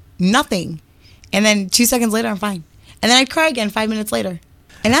reason. Nothing. And then 2 seconds later, I'm fine. And then I'd cry again 5 minutes later.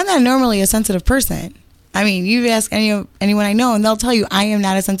 And I'm not normally a sensitive person. I mean, you ask anyone I know, and they'll tell you I am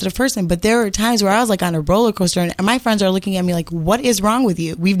not a sensitive person. But there were times where I was like on a roller coaster, and my friends are looking at me like, what is wrong with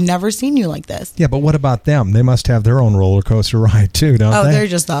you? We've never seen you like this. Yeah, but what about them? They must have their own roller coaster ride too, don't they? Oh, they're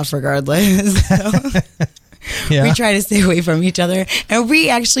just off regardless. So yeah. We try to stay away from each other. And we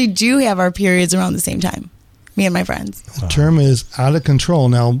actually do have our periods around the same time. Me and my friends. The term is out of control.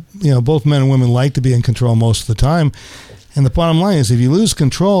 Now, both men and women like to be in control most of the time. And the bottom line is, if you lose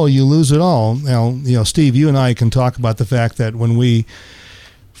control, you lose it all. Now, Steve, you and I can talk about the fact that when we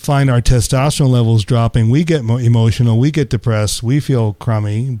find our testosterone levels dropping, we get emotional, we get depressed, we feel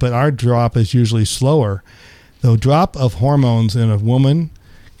crummy, but our drop is usually slower. The drop of hormones in a woman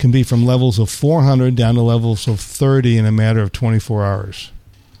can be from levels of 400 down to levels of 30 in a matter of 24 hours.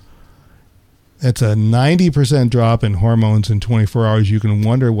 It's a 90% drop in hormones in 24 hours. You can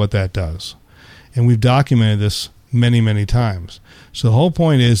wonder what that does. And we've documented this many, many times. So the whole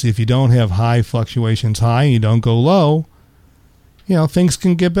point is, if you don't have high fluctuations high and you don't go low, things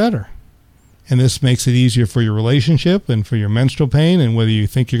can get better. And this makes it easier for your relationship and for your menstrual pain, and whether you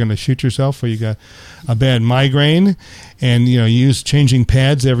think you're going to shoot yourself or you got a bad migraine, and you use changing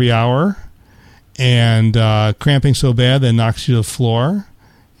pads every hour, and cramping so bad that it knocks you to the floor.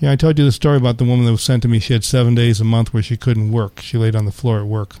 I told you the story about the woman that was sent to me. She had 7 days a month where she couldn't work. She laid on the floor at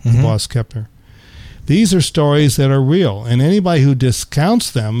work. Mm-hmm. The boss kept her. These are stories that are real, and anybody who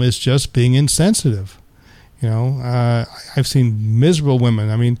discounts them is just being insensitive. I've seen miserable women.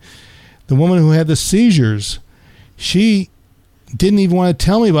 I mean, the woman who had the seizures, she didn't even want to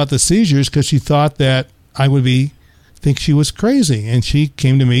tell me about the seizures because she thought that I would think she was crazy, and she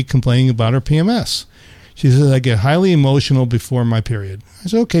came to me complaining about her PMS. She says, I get highly emotional before my period. I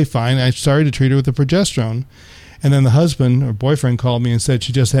said, okay, fine. I started to treat her with the progesterone. And then the husband or boyfriend called me and said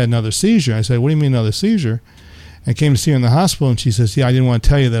she just had another seizure. I said, what do you mean another seizure? I came to see her in the hospital, and she says, yeah, I didn't want to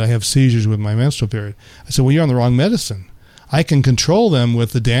tell you that I have seizures with my menstrual period. I said, well, you're on the wrong medicine. I can control them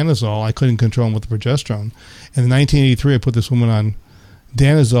with the Danazol. I couldn't control them with the progesterone. And in 1983, I put this woman on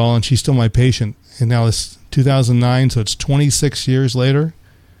Danazol, and she's still my patient. And now it's 2009, so it's 26 years later.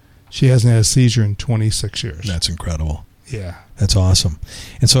 She hasn't had a seizure in 26 years. That's incredible. Yeah. That's awesome.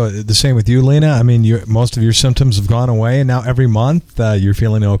 And so the same with you, Lena? I mean, most of your symptoms have gone away, and now every month you're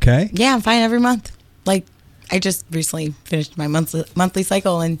feeling okay? Yeah, I'm fine every month. Like, I just recently finished my monthly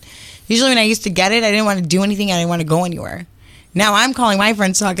cycle, and usually when I used to get it, I didn't want to do anything. I didn't want to go anywhere. Now I'm calling my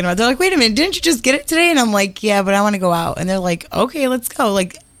friends talking about it. They're like, wait a minute, didn't you just get it today? And I'm like, yeah, but I want to go out. And they're like, okay, let's go.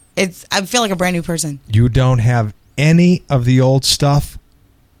 Like, I feel like a brand new person. You don't have any of the old stuff?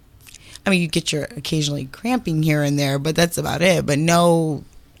 I mean, you get your occasionally cramping here and there, but that's about it. But no,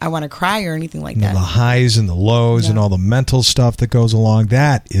 I want to cry or anything like that. The highs and the lows and all the mental stuff that goes along,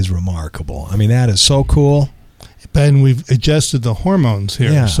 that is remarkable. I mean, that is so cool. And we've adjusted the hormones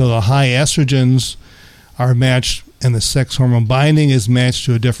here. Yeah. So the high estrogens are matched, and the sex hormone binding is matched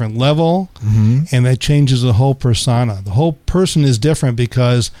to a different level, and that changes the whole persona. The whole person is different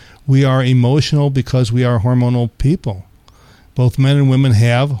because we are emotional, because we are hormonal people. Both men and women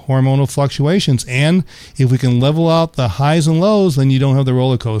have hormonal fluctuations, and if we can level out the highs and lows, then you don't have the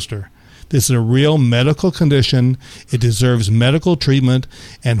roller coaster. This is a real medical condition. It deserves medical treatment,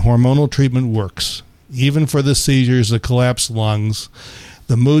 and hormonal treatment works. Even for the seizures, the collapsed lungs,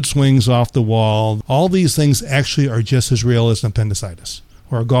 the mood swings off the wall, all these things actually are just as real as an appendicitis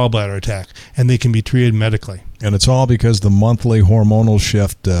or a gallbladder attack, and they can be treated medically. And it's all because the monthly hormonal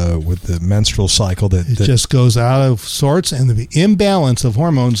shift with the menstrual cycle that just goes out of sorts, and the imbalance of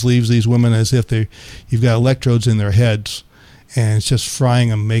hormones leaves these women as if you've got electrodes in their heads, and it's just frying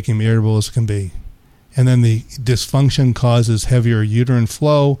them, making them irritable as can be. And then the dysfunction causes heavier uterine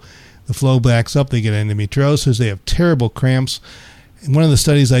flow. The flow backs up. They get endometriosis. They have terrible cramps. In one of the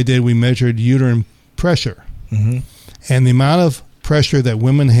studies I did, we measured uterine pressure, and the amount of pressure that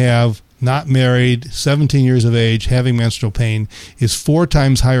women have, not married, 17 years of age, having menstrual pain, is 4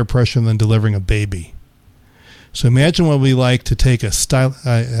 times higher pressure than delivering a baby. So imagine what it would be like to take a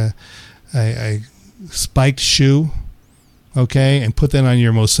spiked shoe, okay, and put that on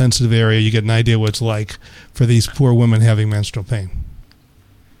your most sensitive area. You get an idea what it's like for these poor women having menstrual pain.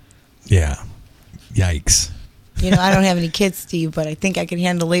 Yeah. Yikes. I don't have any kids, Steve, but I think I can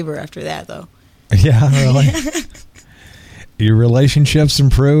handle labor after that, though. Yeah, really? Your relationships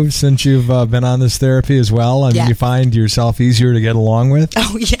improved since you've been on this therapy as well? I mean, you find yourself easier to get along with?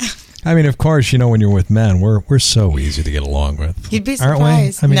 Oh, yeah. I mean, of course, when you're with men, we're so easy to get along with. You'd be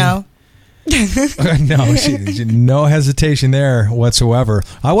surprised. Aren't we? No. No hesitation there whatsoever.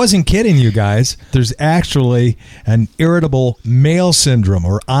 I wasn't kidding you guys. There's actually an irritable male syndrome,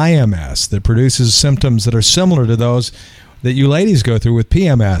 or IMS, that produces symptoms that are similar to those that you ladies go through with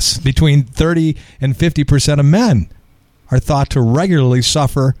PMS. Between 30 and 50% of men are thought to regularly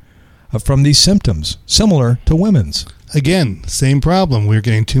suffer from these symptoms, similar to women's. Again, same problem. We're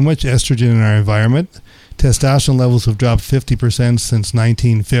getting too much estrogen in our environment. Testosterone levels have dropped 50% since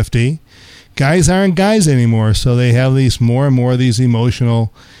 1950. Guys aren't guys anymore, so they have more and more of these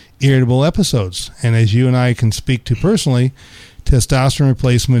emotional, irritable episodes. And as you and I can speak to personally, testosterone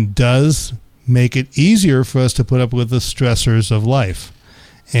replacement does make it easier for us to put up with the stressors of life.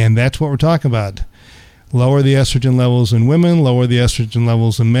 And that's what we're talking about. Lower the estrogen levels in women, lower the estrogen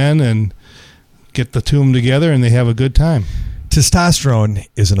levels in men, and get the two of them together, and they have a good time. Testosterone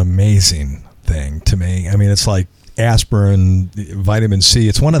is an amazing thing to me. I mean, it's like aspirin, vitamin C.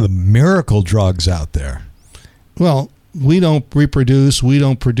 It's one of the miracle drugs out there. Well, we don't reproduce, we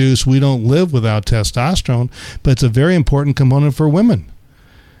don't produce, we don't live without testosterone, but it's a very important component for women.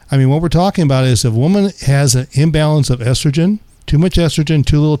 I mean, what we're talking about is if a woman has an imbalance of estrogen, too much estrogen,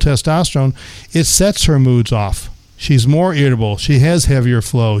 too little testosterone, it sets her moods off. She's more irritable. She has heavier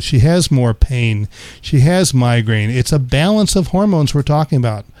flow. She has more pain. She has migraine. It's a balance of hormones we're talking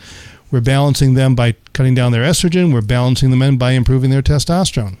about. We're balancing them by cutting down their estrogen. We're balancing the men by improving their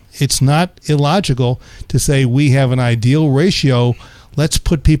testosterone. It's not illogical to say we have an ideal ratio. Let's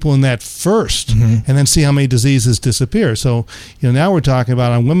put people in that first and then see how many diseases disappear. So, now we're talking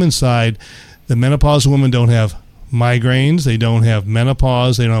about on women's side, The menopausal women don't have migraines, they don't have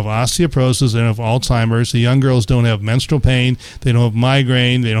menopause, they don't have osteoporosis, they don't have Alzheimer's. The young girls don't have menstrual pain, they don't have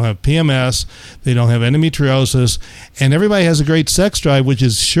migraine, they don't have PMS, they don't have endometriosis, and everybody has a great sex drive, which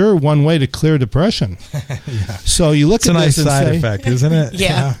is sure one way to clear depression. Yeah. So you look It's at a nice this and side say, effect, isn't it?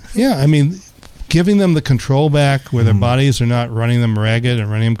 Yeah. yeah, I mean, giving them the control back where their bodies are not running them ragged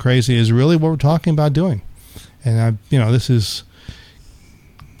and running them crazy is really what we're talking about doing. And this is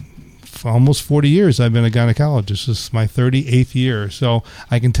for almost 40 years I've been a gynecologist. This is my 38th year. So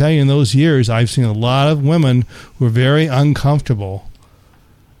I can tell you in those years I've seen a lot of women who are very uncomfortable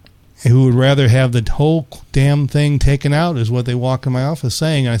and who would rather have the whole damn thing taken out, is what they walk in my office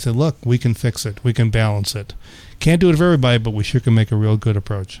saying. And I said, look, we can fix it. We can balance it. Can't do it for everybody, but we sure can make a real good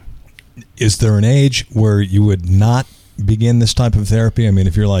approach. Is there an age where you would not begin this type of therapy? I mean,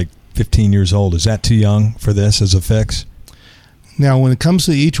 if you're like 15 years old, is that too young for this as a fix? Now, when it comes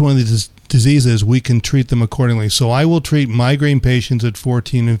to each one of these diseases, we can treat them accordingly. So I will treat migraine patients at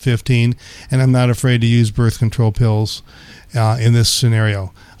 14 and 15, and I'm not afraid to use birth control pills in this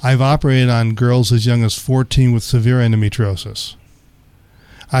scenario. I've operated on girls as young as 14 with severe endometriosis.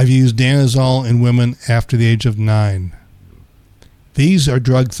 I've used danazol in women after the age of 9. These are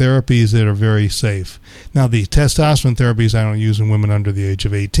drug therapies that are very safe. Now, the testosterone therapies I don't use in women under the age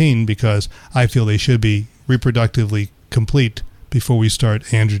of 18 because I feel they should be reproductively complete before we start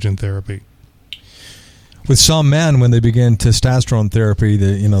androgen therapy. With some men, when they begin testosterone therapy,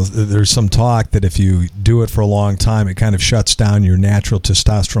 there's some talk that if you do it for a long time, it kind of shuts down your natural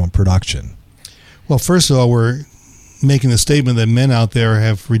testosterone production. Well, first of all, we're making the statement that men out there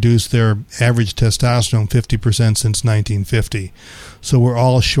have reduced their average testosterone 50% since 1950. So we're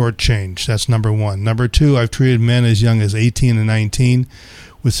all shortchanged. That's number one. Number two, I've treated men as young as 18 and 19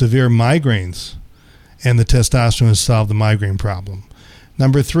 with severe migraines, and the testosterone has solved the migraine problem.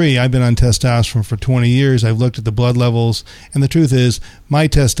 Number three, I've been on testosterone for 20 years. I've looked at the blood levels, and the truth is my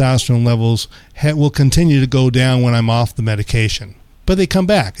testosterone levels will continue to go down when I'm off the medication. But they come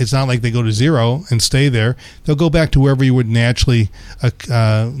back. It's not like they go to zero and stay there. They'll go back to wherever you would natural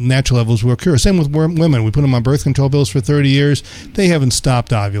levels will occur. Same with women. We put them on birth control pills for 30 years. They haven't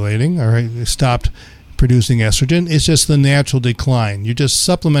stopped ovulating or stopped producing estrogen. It's just the natural decline. You're just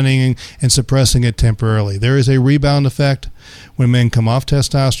supplementing and suppressing it temporarily. There is a rebound effect. When men come off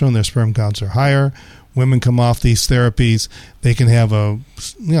testosterone, their sperm counts are higher. Women come off these therapies, they can have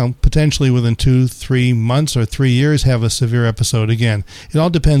potentially within 2-3 months or 3 years have a severe episode again. It all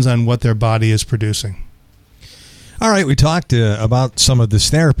depends on what their body is producing. All right, we talked about some of this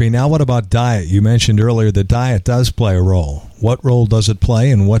therapy. Now what about diet? You mentioned earlier that diet does play a role. What role does it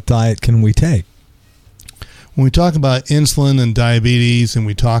play, and what diet can we take? When we talk about insulin and diabetes and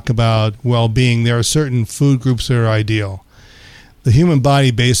we talk about well-being, there are certain food groups that are ideal. The human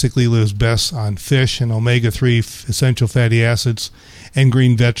body basically lives best on fish and omega-3 essential fatty acids and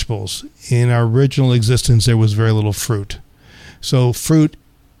green vegetables. In our original existence, there was very little fruit. So fruit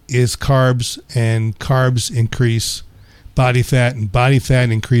is carbs, and carbs increase body fat, and body fat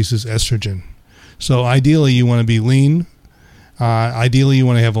increases estrogen. So ideally, you want to be lean. Ideally, you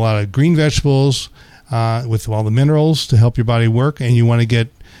want to have a lot of green vegetables with all the minerals to help your body work, and you want to get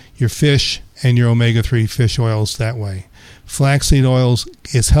your fish and your omega-3 fish oils that way. Flaxseed oils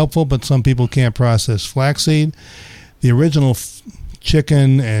is helpful, but some people can't process flaxseed. The original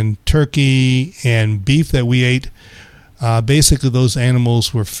chicken and turkey and beef that we ate, basically those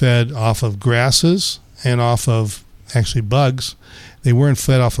animals were fed off of grasses and off of actually bugs. They weren't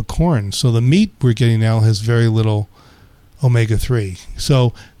fed off of corn. So the meat we're getting now has very little omega-3.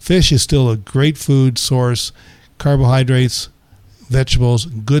 So fish is still a great food source. Carbohydrates, vegetables,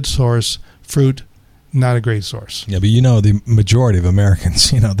 good source. Fruit, not a great source. Yeah, but the majority of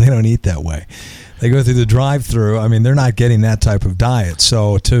Americans, they don't eat that way. They go through the drive-through. I mean, they're not getting that type of diet.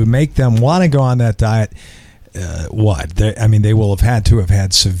 So to make them want to go on that diet, they will have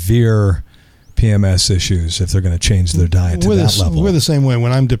had severe PMS issues if they're going to change their diet to that level. We're the same way.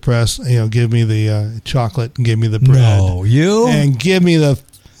 When I'm depressed, give me the chocolate and give me the bread. No, you? And give me the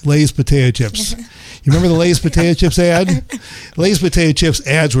Lay's potato chips. You remember the Lay's potato chips ad? Lay's potato chips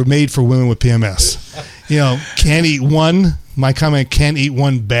ads were made for women with PMS. Can't eat one. My comment, can't eat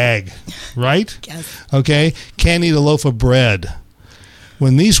one bag, right? Yes. Okay? Can't eat a loaf of bread.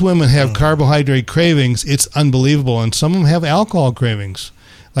 When these women have carbohydrate cravings, it's unbelievable. And some of them have alcohol cravings,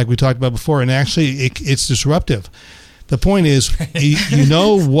 like we talked about before. And actually, it's disruptive. The point is, you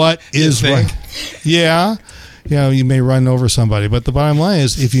know what is right. Yeah. You may run over somebody, but the bottom line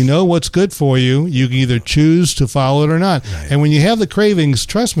is if you know what's good for you, you can either choose to follow it or not. Right. And when you have the cravings,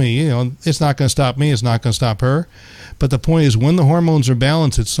 trust me, it's not going to stop me. It's not going to stop her. But the point is, when the hormones are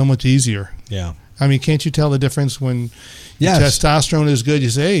balanced, it's so much easier. Yeah. I mean, can't you tell the difference when Yes. your testosterone is good?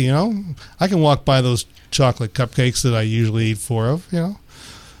 You say, hey, I can walk by those chocolate cupcakes that I usually eat 4 of, It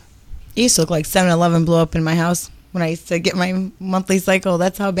used to look like 7-Eleven blew up in my house when I used to get my monthly cycle.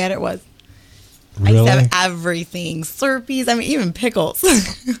 That's how bad it was. Really? I used to have everything. Slurpees, even pickles.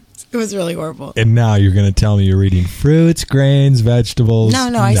 It was really horrible. And now you're going to tell me you're eating fruits, grains, vegetables.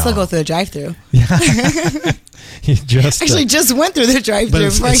 No, I still go through the drive-thru. Yeah. You just just went through the drive-thru.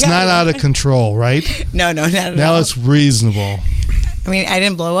 But it's not out of control, right? No, not at all. Now it's reasonable. I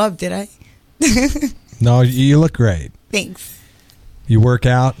didn't blow up, did I? No, you look great. Thanks. You work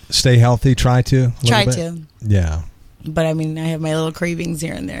out, stay healthy, try to? Try to. Yeah. But, I have my little cravings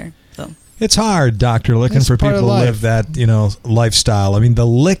here and there, so... It's hard, doctor, looking It's for part people to of live that, lifestyle. The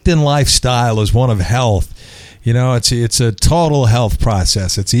Licton lifestyle is one of health. It's a total health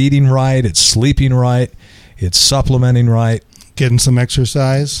process. It's eating right, it's sleeping right, it's supplementing right. Getting some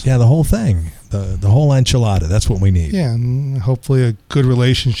exercise. Yeah, the whole thing. The whole enchilada. That's what we need. Yeah, and hopefully a good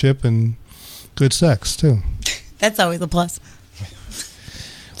relationship and good sex, too. That's always a plus.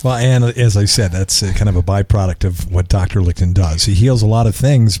 Well, and as I said, that's kind of a byproduct of what Dr. Licton does. He heals a lot of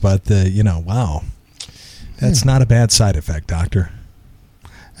things, but, wow. That's not a bad side effect, doctor.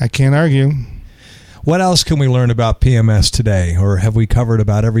 I can't argue. What else can we learn about PMS today, or have we covered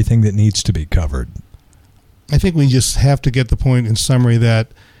about everything that needs to be covered? I think we just have to get the point in summary that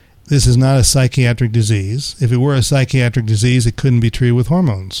this is not a psychiatric disease. If it were a psychiatric disease, it couldn't be treated with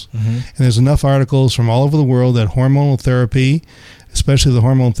hormones. Mm-hmm. And there's enough articles from all over the world that hormonal therapy, especially the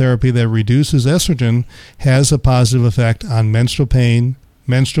hormone therapy that reduces estrogen, has a positive effect on menstrual pain,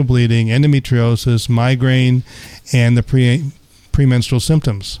 menstrual bleeding, endometriosis, migraine, and the premenstrual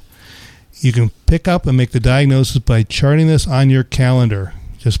symptoms. You can pick up and make the diagnosis by charting this on your calendar.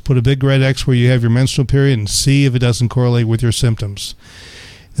 Just put a big red X where you have your menstrual period and see if it doesn't correlate with your symptoms.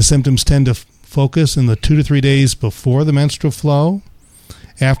 The symptoms tend to focus in the 2 to 3 days before the menstrual flow,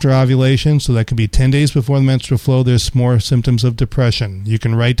 after ovulation, so that could be 10 days before the menstrual flow. There's more symptoms of depression. You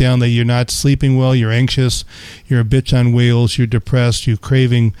can write down that you're not sleeping well, you're anxious, you're a bitch on wheels, you're depressed, you're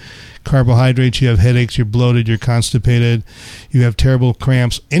craving carbohydrates, you have headaches, you're bloated, you're constipated, you have terrible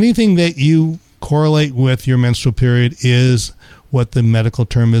cramps. Anything that you correlate with your menstrual period is what the medical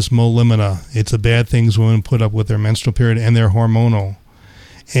term is molimina. It's the bad things women put up with their menstrual period, and they're hormonal.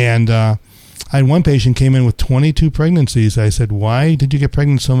 And I had one patient came in with 22 pregnancies. I said, why did you get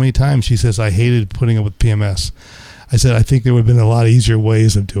pregnant so many times? She says, I hated putting up with PMS. I said, I think there would have been a lot easier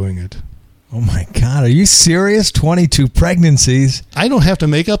ways of doing it. Oh, my God. Are you serious? 22 pregnancies? I don't have to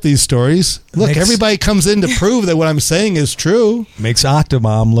make up these stories. Look, everybody comes in to prove that what I'm saying is true. Makes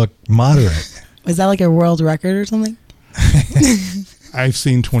Octomom look moderate. Is that like a world record or something? I've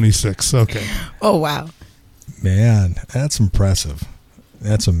seen 26. Okay. Oh, wow. Man, that's impressive.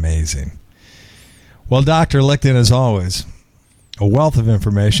 That's amazing. Well, Dr. Licton, as always, a wealth of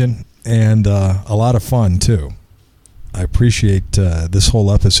information and a lot of fun, too. I appreciate this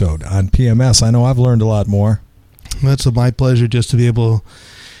whole episode on PMS. I know I've learned a lot more. It's my pleasure just to be able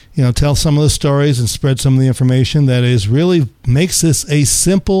to, tell some of the stories and spread some of the information that is really makes this a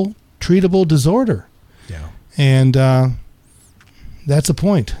simple, treatable disorder. Yeah. And that's the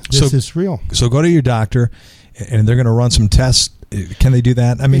point. This is real. So go to your doctor, and they're going to run some tests. Can they do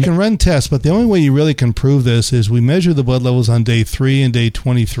that? They can run tests, but the only way you really can prove this is we measure the blood levels on day 3 and day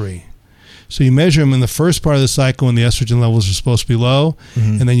 23. So you measure them in the first part of the cycle when the estrogen levels are supposed to be low,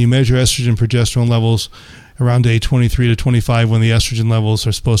 and then you measure estrogen progesterone levels around day 23 to 25 when the estrogen levels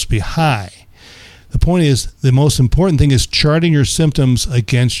are supposed to be high. The point is, the most important thing is charting your symptoms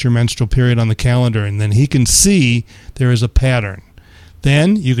against your menstrual period on the calendar, and then he can see there is a pattern.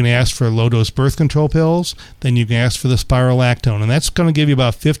 Then you can ask for low-dose birth control pills. Then you can ask for the spirolactone, and that's going to give you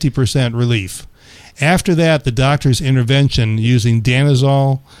about 50% relief. After that, the doctor's intervention using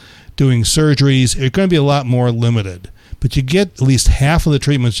danazol, doing surgeries, are going to be a lot more limited. But you get at least half of the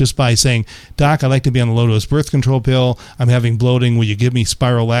treatments just by saying, Doc, I'd like to be on the low-dose birth control pill. I'm having bloating. Will you give me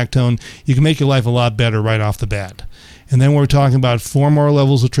spirolactone? You can make your life a lot better right off the bat. And then we're talking about 4 more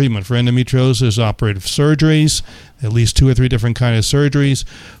levels of treatment. For endometriosis, operative surgeries, at least 2 or 3 different kinds of surgeries.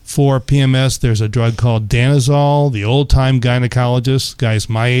 For PMS, there's a drug called danazol. The old-time gynecologists, guys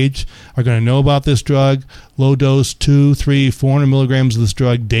my age, are going to know about this drug. Low dose, 2, 3, 400 milligrams of this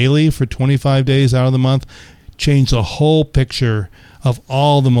drug daily for 25 days out of the month. Change the whole picture of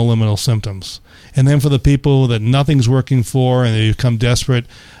all the malignal symptoms. And then for the people that nothing's working for and they become desperate,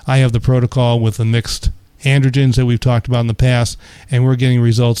 I have the protocol with the mixed androgens that we've talked about in the past, and we're getting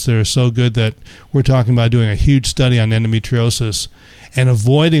results that are so good that we're talking about doing a huge study on endometriosis and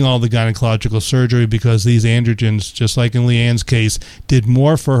avoiding all the gynecological surgery because these androgens, just like in Leanne's case, did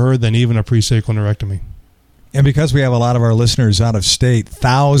more for her than even a pre-sacral neurectomy. And because we have a lot of our listeners out of state,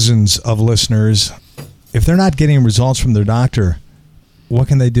 thousands of listeners, if they're not getting results from their doctor, what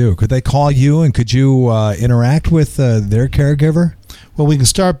can they do? Could they call you and could you interact with their caregiver? Well, we can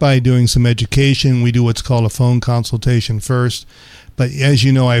start by doing some education. We do what's called a phone consultation first. But as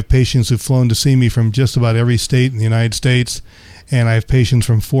you know, I have patients who've flown to see me from just about every state in the United States, and I have patients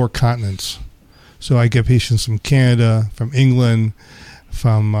from 4 continents. So I get patients from Canada, from England,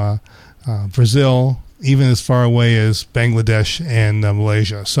 from Brazil, even as far away as Bangladesh and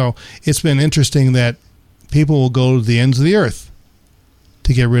Malaysia. So it's been interesting that people will go to the ends of the earth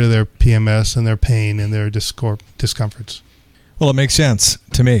to get rid of their PMS and their pain and their discomforts. Well, it makes sense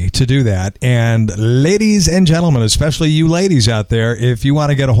to me to do that. And ladies and gentlemen, especially you ladies out there, if you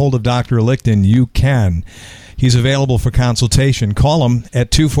want to get a hold of Dr. Lichten, you can. He's available for consultation. Call him at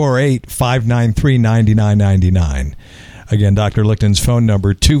 248-593-9999. Again, Dr. Lichten's phone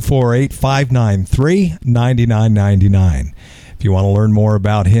number, 248-593-9999. If you want to learn more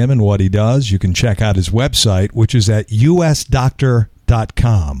about him and what he does, you can check out his website, which is at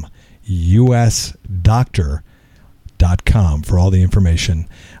usdoctor.com. usdoctor.com for all the information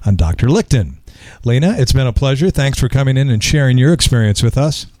on Dr. Lichten. Lena, it's been a pleasure. Thanks for coming in and sharing your experience with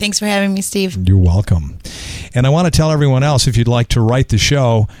us. Thanks for having me, Steve. You're welcome. And I want to tell everyone else, if you'd like to write the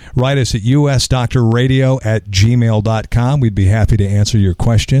show, write us at usdoctorradio@gmail.com. We'd be happy to answer your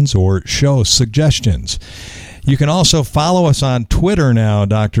questions or show suggestions. You can also follow us on Twitter now,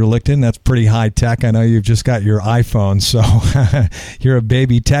 Dr. Lichten. That's pretty high tech. I know you've just got your iPhone, so you're a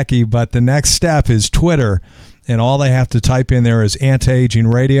baby techie. But the next step is Twitter. And all they have to type in there is Anti-Aging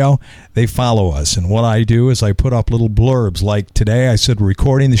Radio. They follow us. And what I do is I put up little blurbs. Like today I said,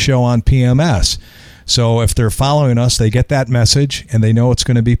 recording the show on PMS. So if they're following us, they get that message and they know it's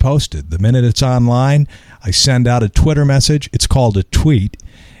going to be posted. The minute it's online, I send out a Twitter message. It's called a tweet.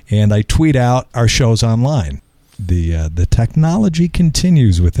 And I tweet out our shows online. The technology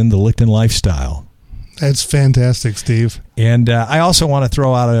continues within the Lichten lifestyle. That's fantastic, Steve. And I also want to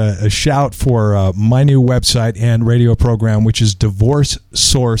throw out a shout for my new website and radio program, which is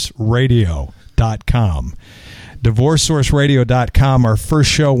DivorceSourceRadio.com. DivorceSourceRadio.com. Our first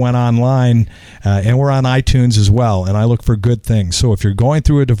show went online, and we're on iTunes as well, and I look for good things. So if you're going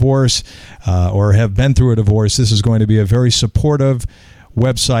through a divorce or have been through a divorce, this is going to be a very supportive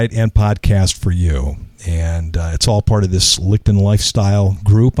website and podcast for you. And it's all part of this Lichten lifestyle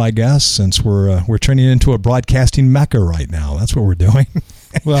group, I guess, since we're turning into a broadcasting mecca right now. That's what we're doing.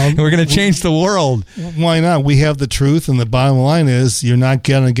 Well, we're going to change the world. Why not? We have the truth, and the bottom line is you're not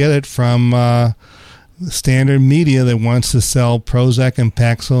going to get it from standard media that wants to sell Prozac and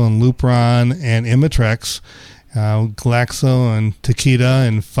Paxil and Lupron and Imitrex, Glaxo and Takeda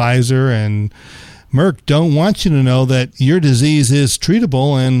and Pfizer and Merck don't want you to know that your disease is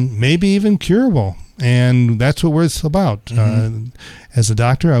treatable and maybe even curable. And that's what we're about. Mm-hmm. As a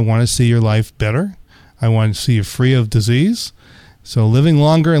doctor, I want to see your life better. I want to see you free of disease. So living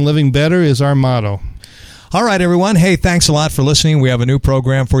longer and living better is our motto. All right, everyone. Hey, thanks a lot for listening. We have a new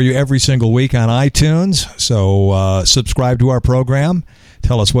program for you every single week on iTunes. So subscribe to our program.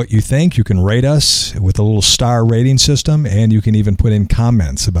 Tell us what you think. You can rate us with a little star rating system, and you can even put in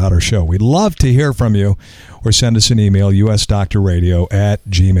comments about our show. We'd love to hear from you, or send us an email,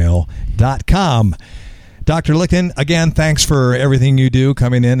 usdoctorradio@gmail.com. Dr. Lichten, again, thanks for everything you do,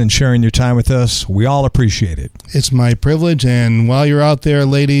 coming in and sharing your time with us. We all appreciate it. It's my privilege, and while you're out there,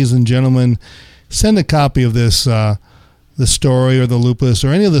 ladies and gentlemen, send a copy of this the story or the lupus or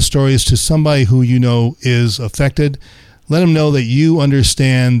any of the stories to somebody who you know is affected. Let them know that you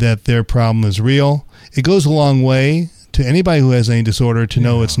understand that their problem is real. It goes a long way to anybody who has any disorder to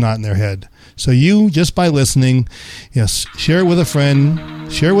know it's not in their head. So you, just by listening, yes, share it with a friend,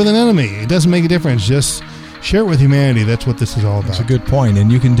 share it with an enemy. It doesn't make a difference. Just share it with humanity. That's what this is all about. That's a good point.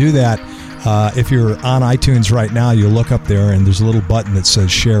 And you can do that if you're on iTunes right now. You look up there and there's a little button that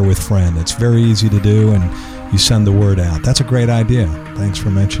says share with friend. It's very easy to do, and you send the word out. That's a great idea. Thanks for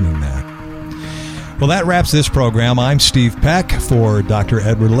mentioning that. Well, that wraps this program. I'm Steve Peck for Dr.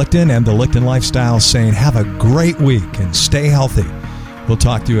 Edward Lichten and the Lichten Lifestyle, saying have a great week and stay healthy. We'll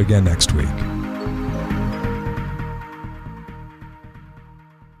talk to you again next week.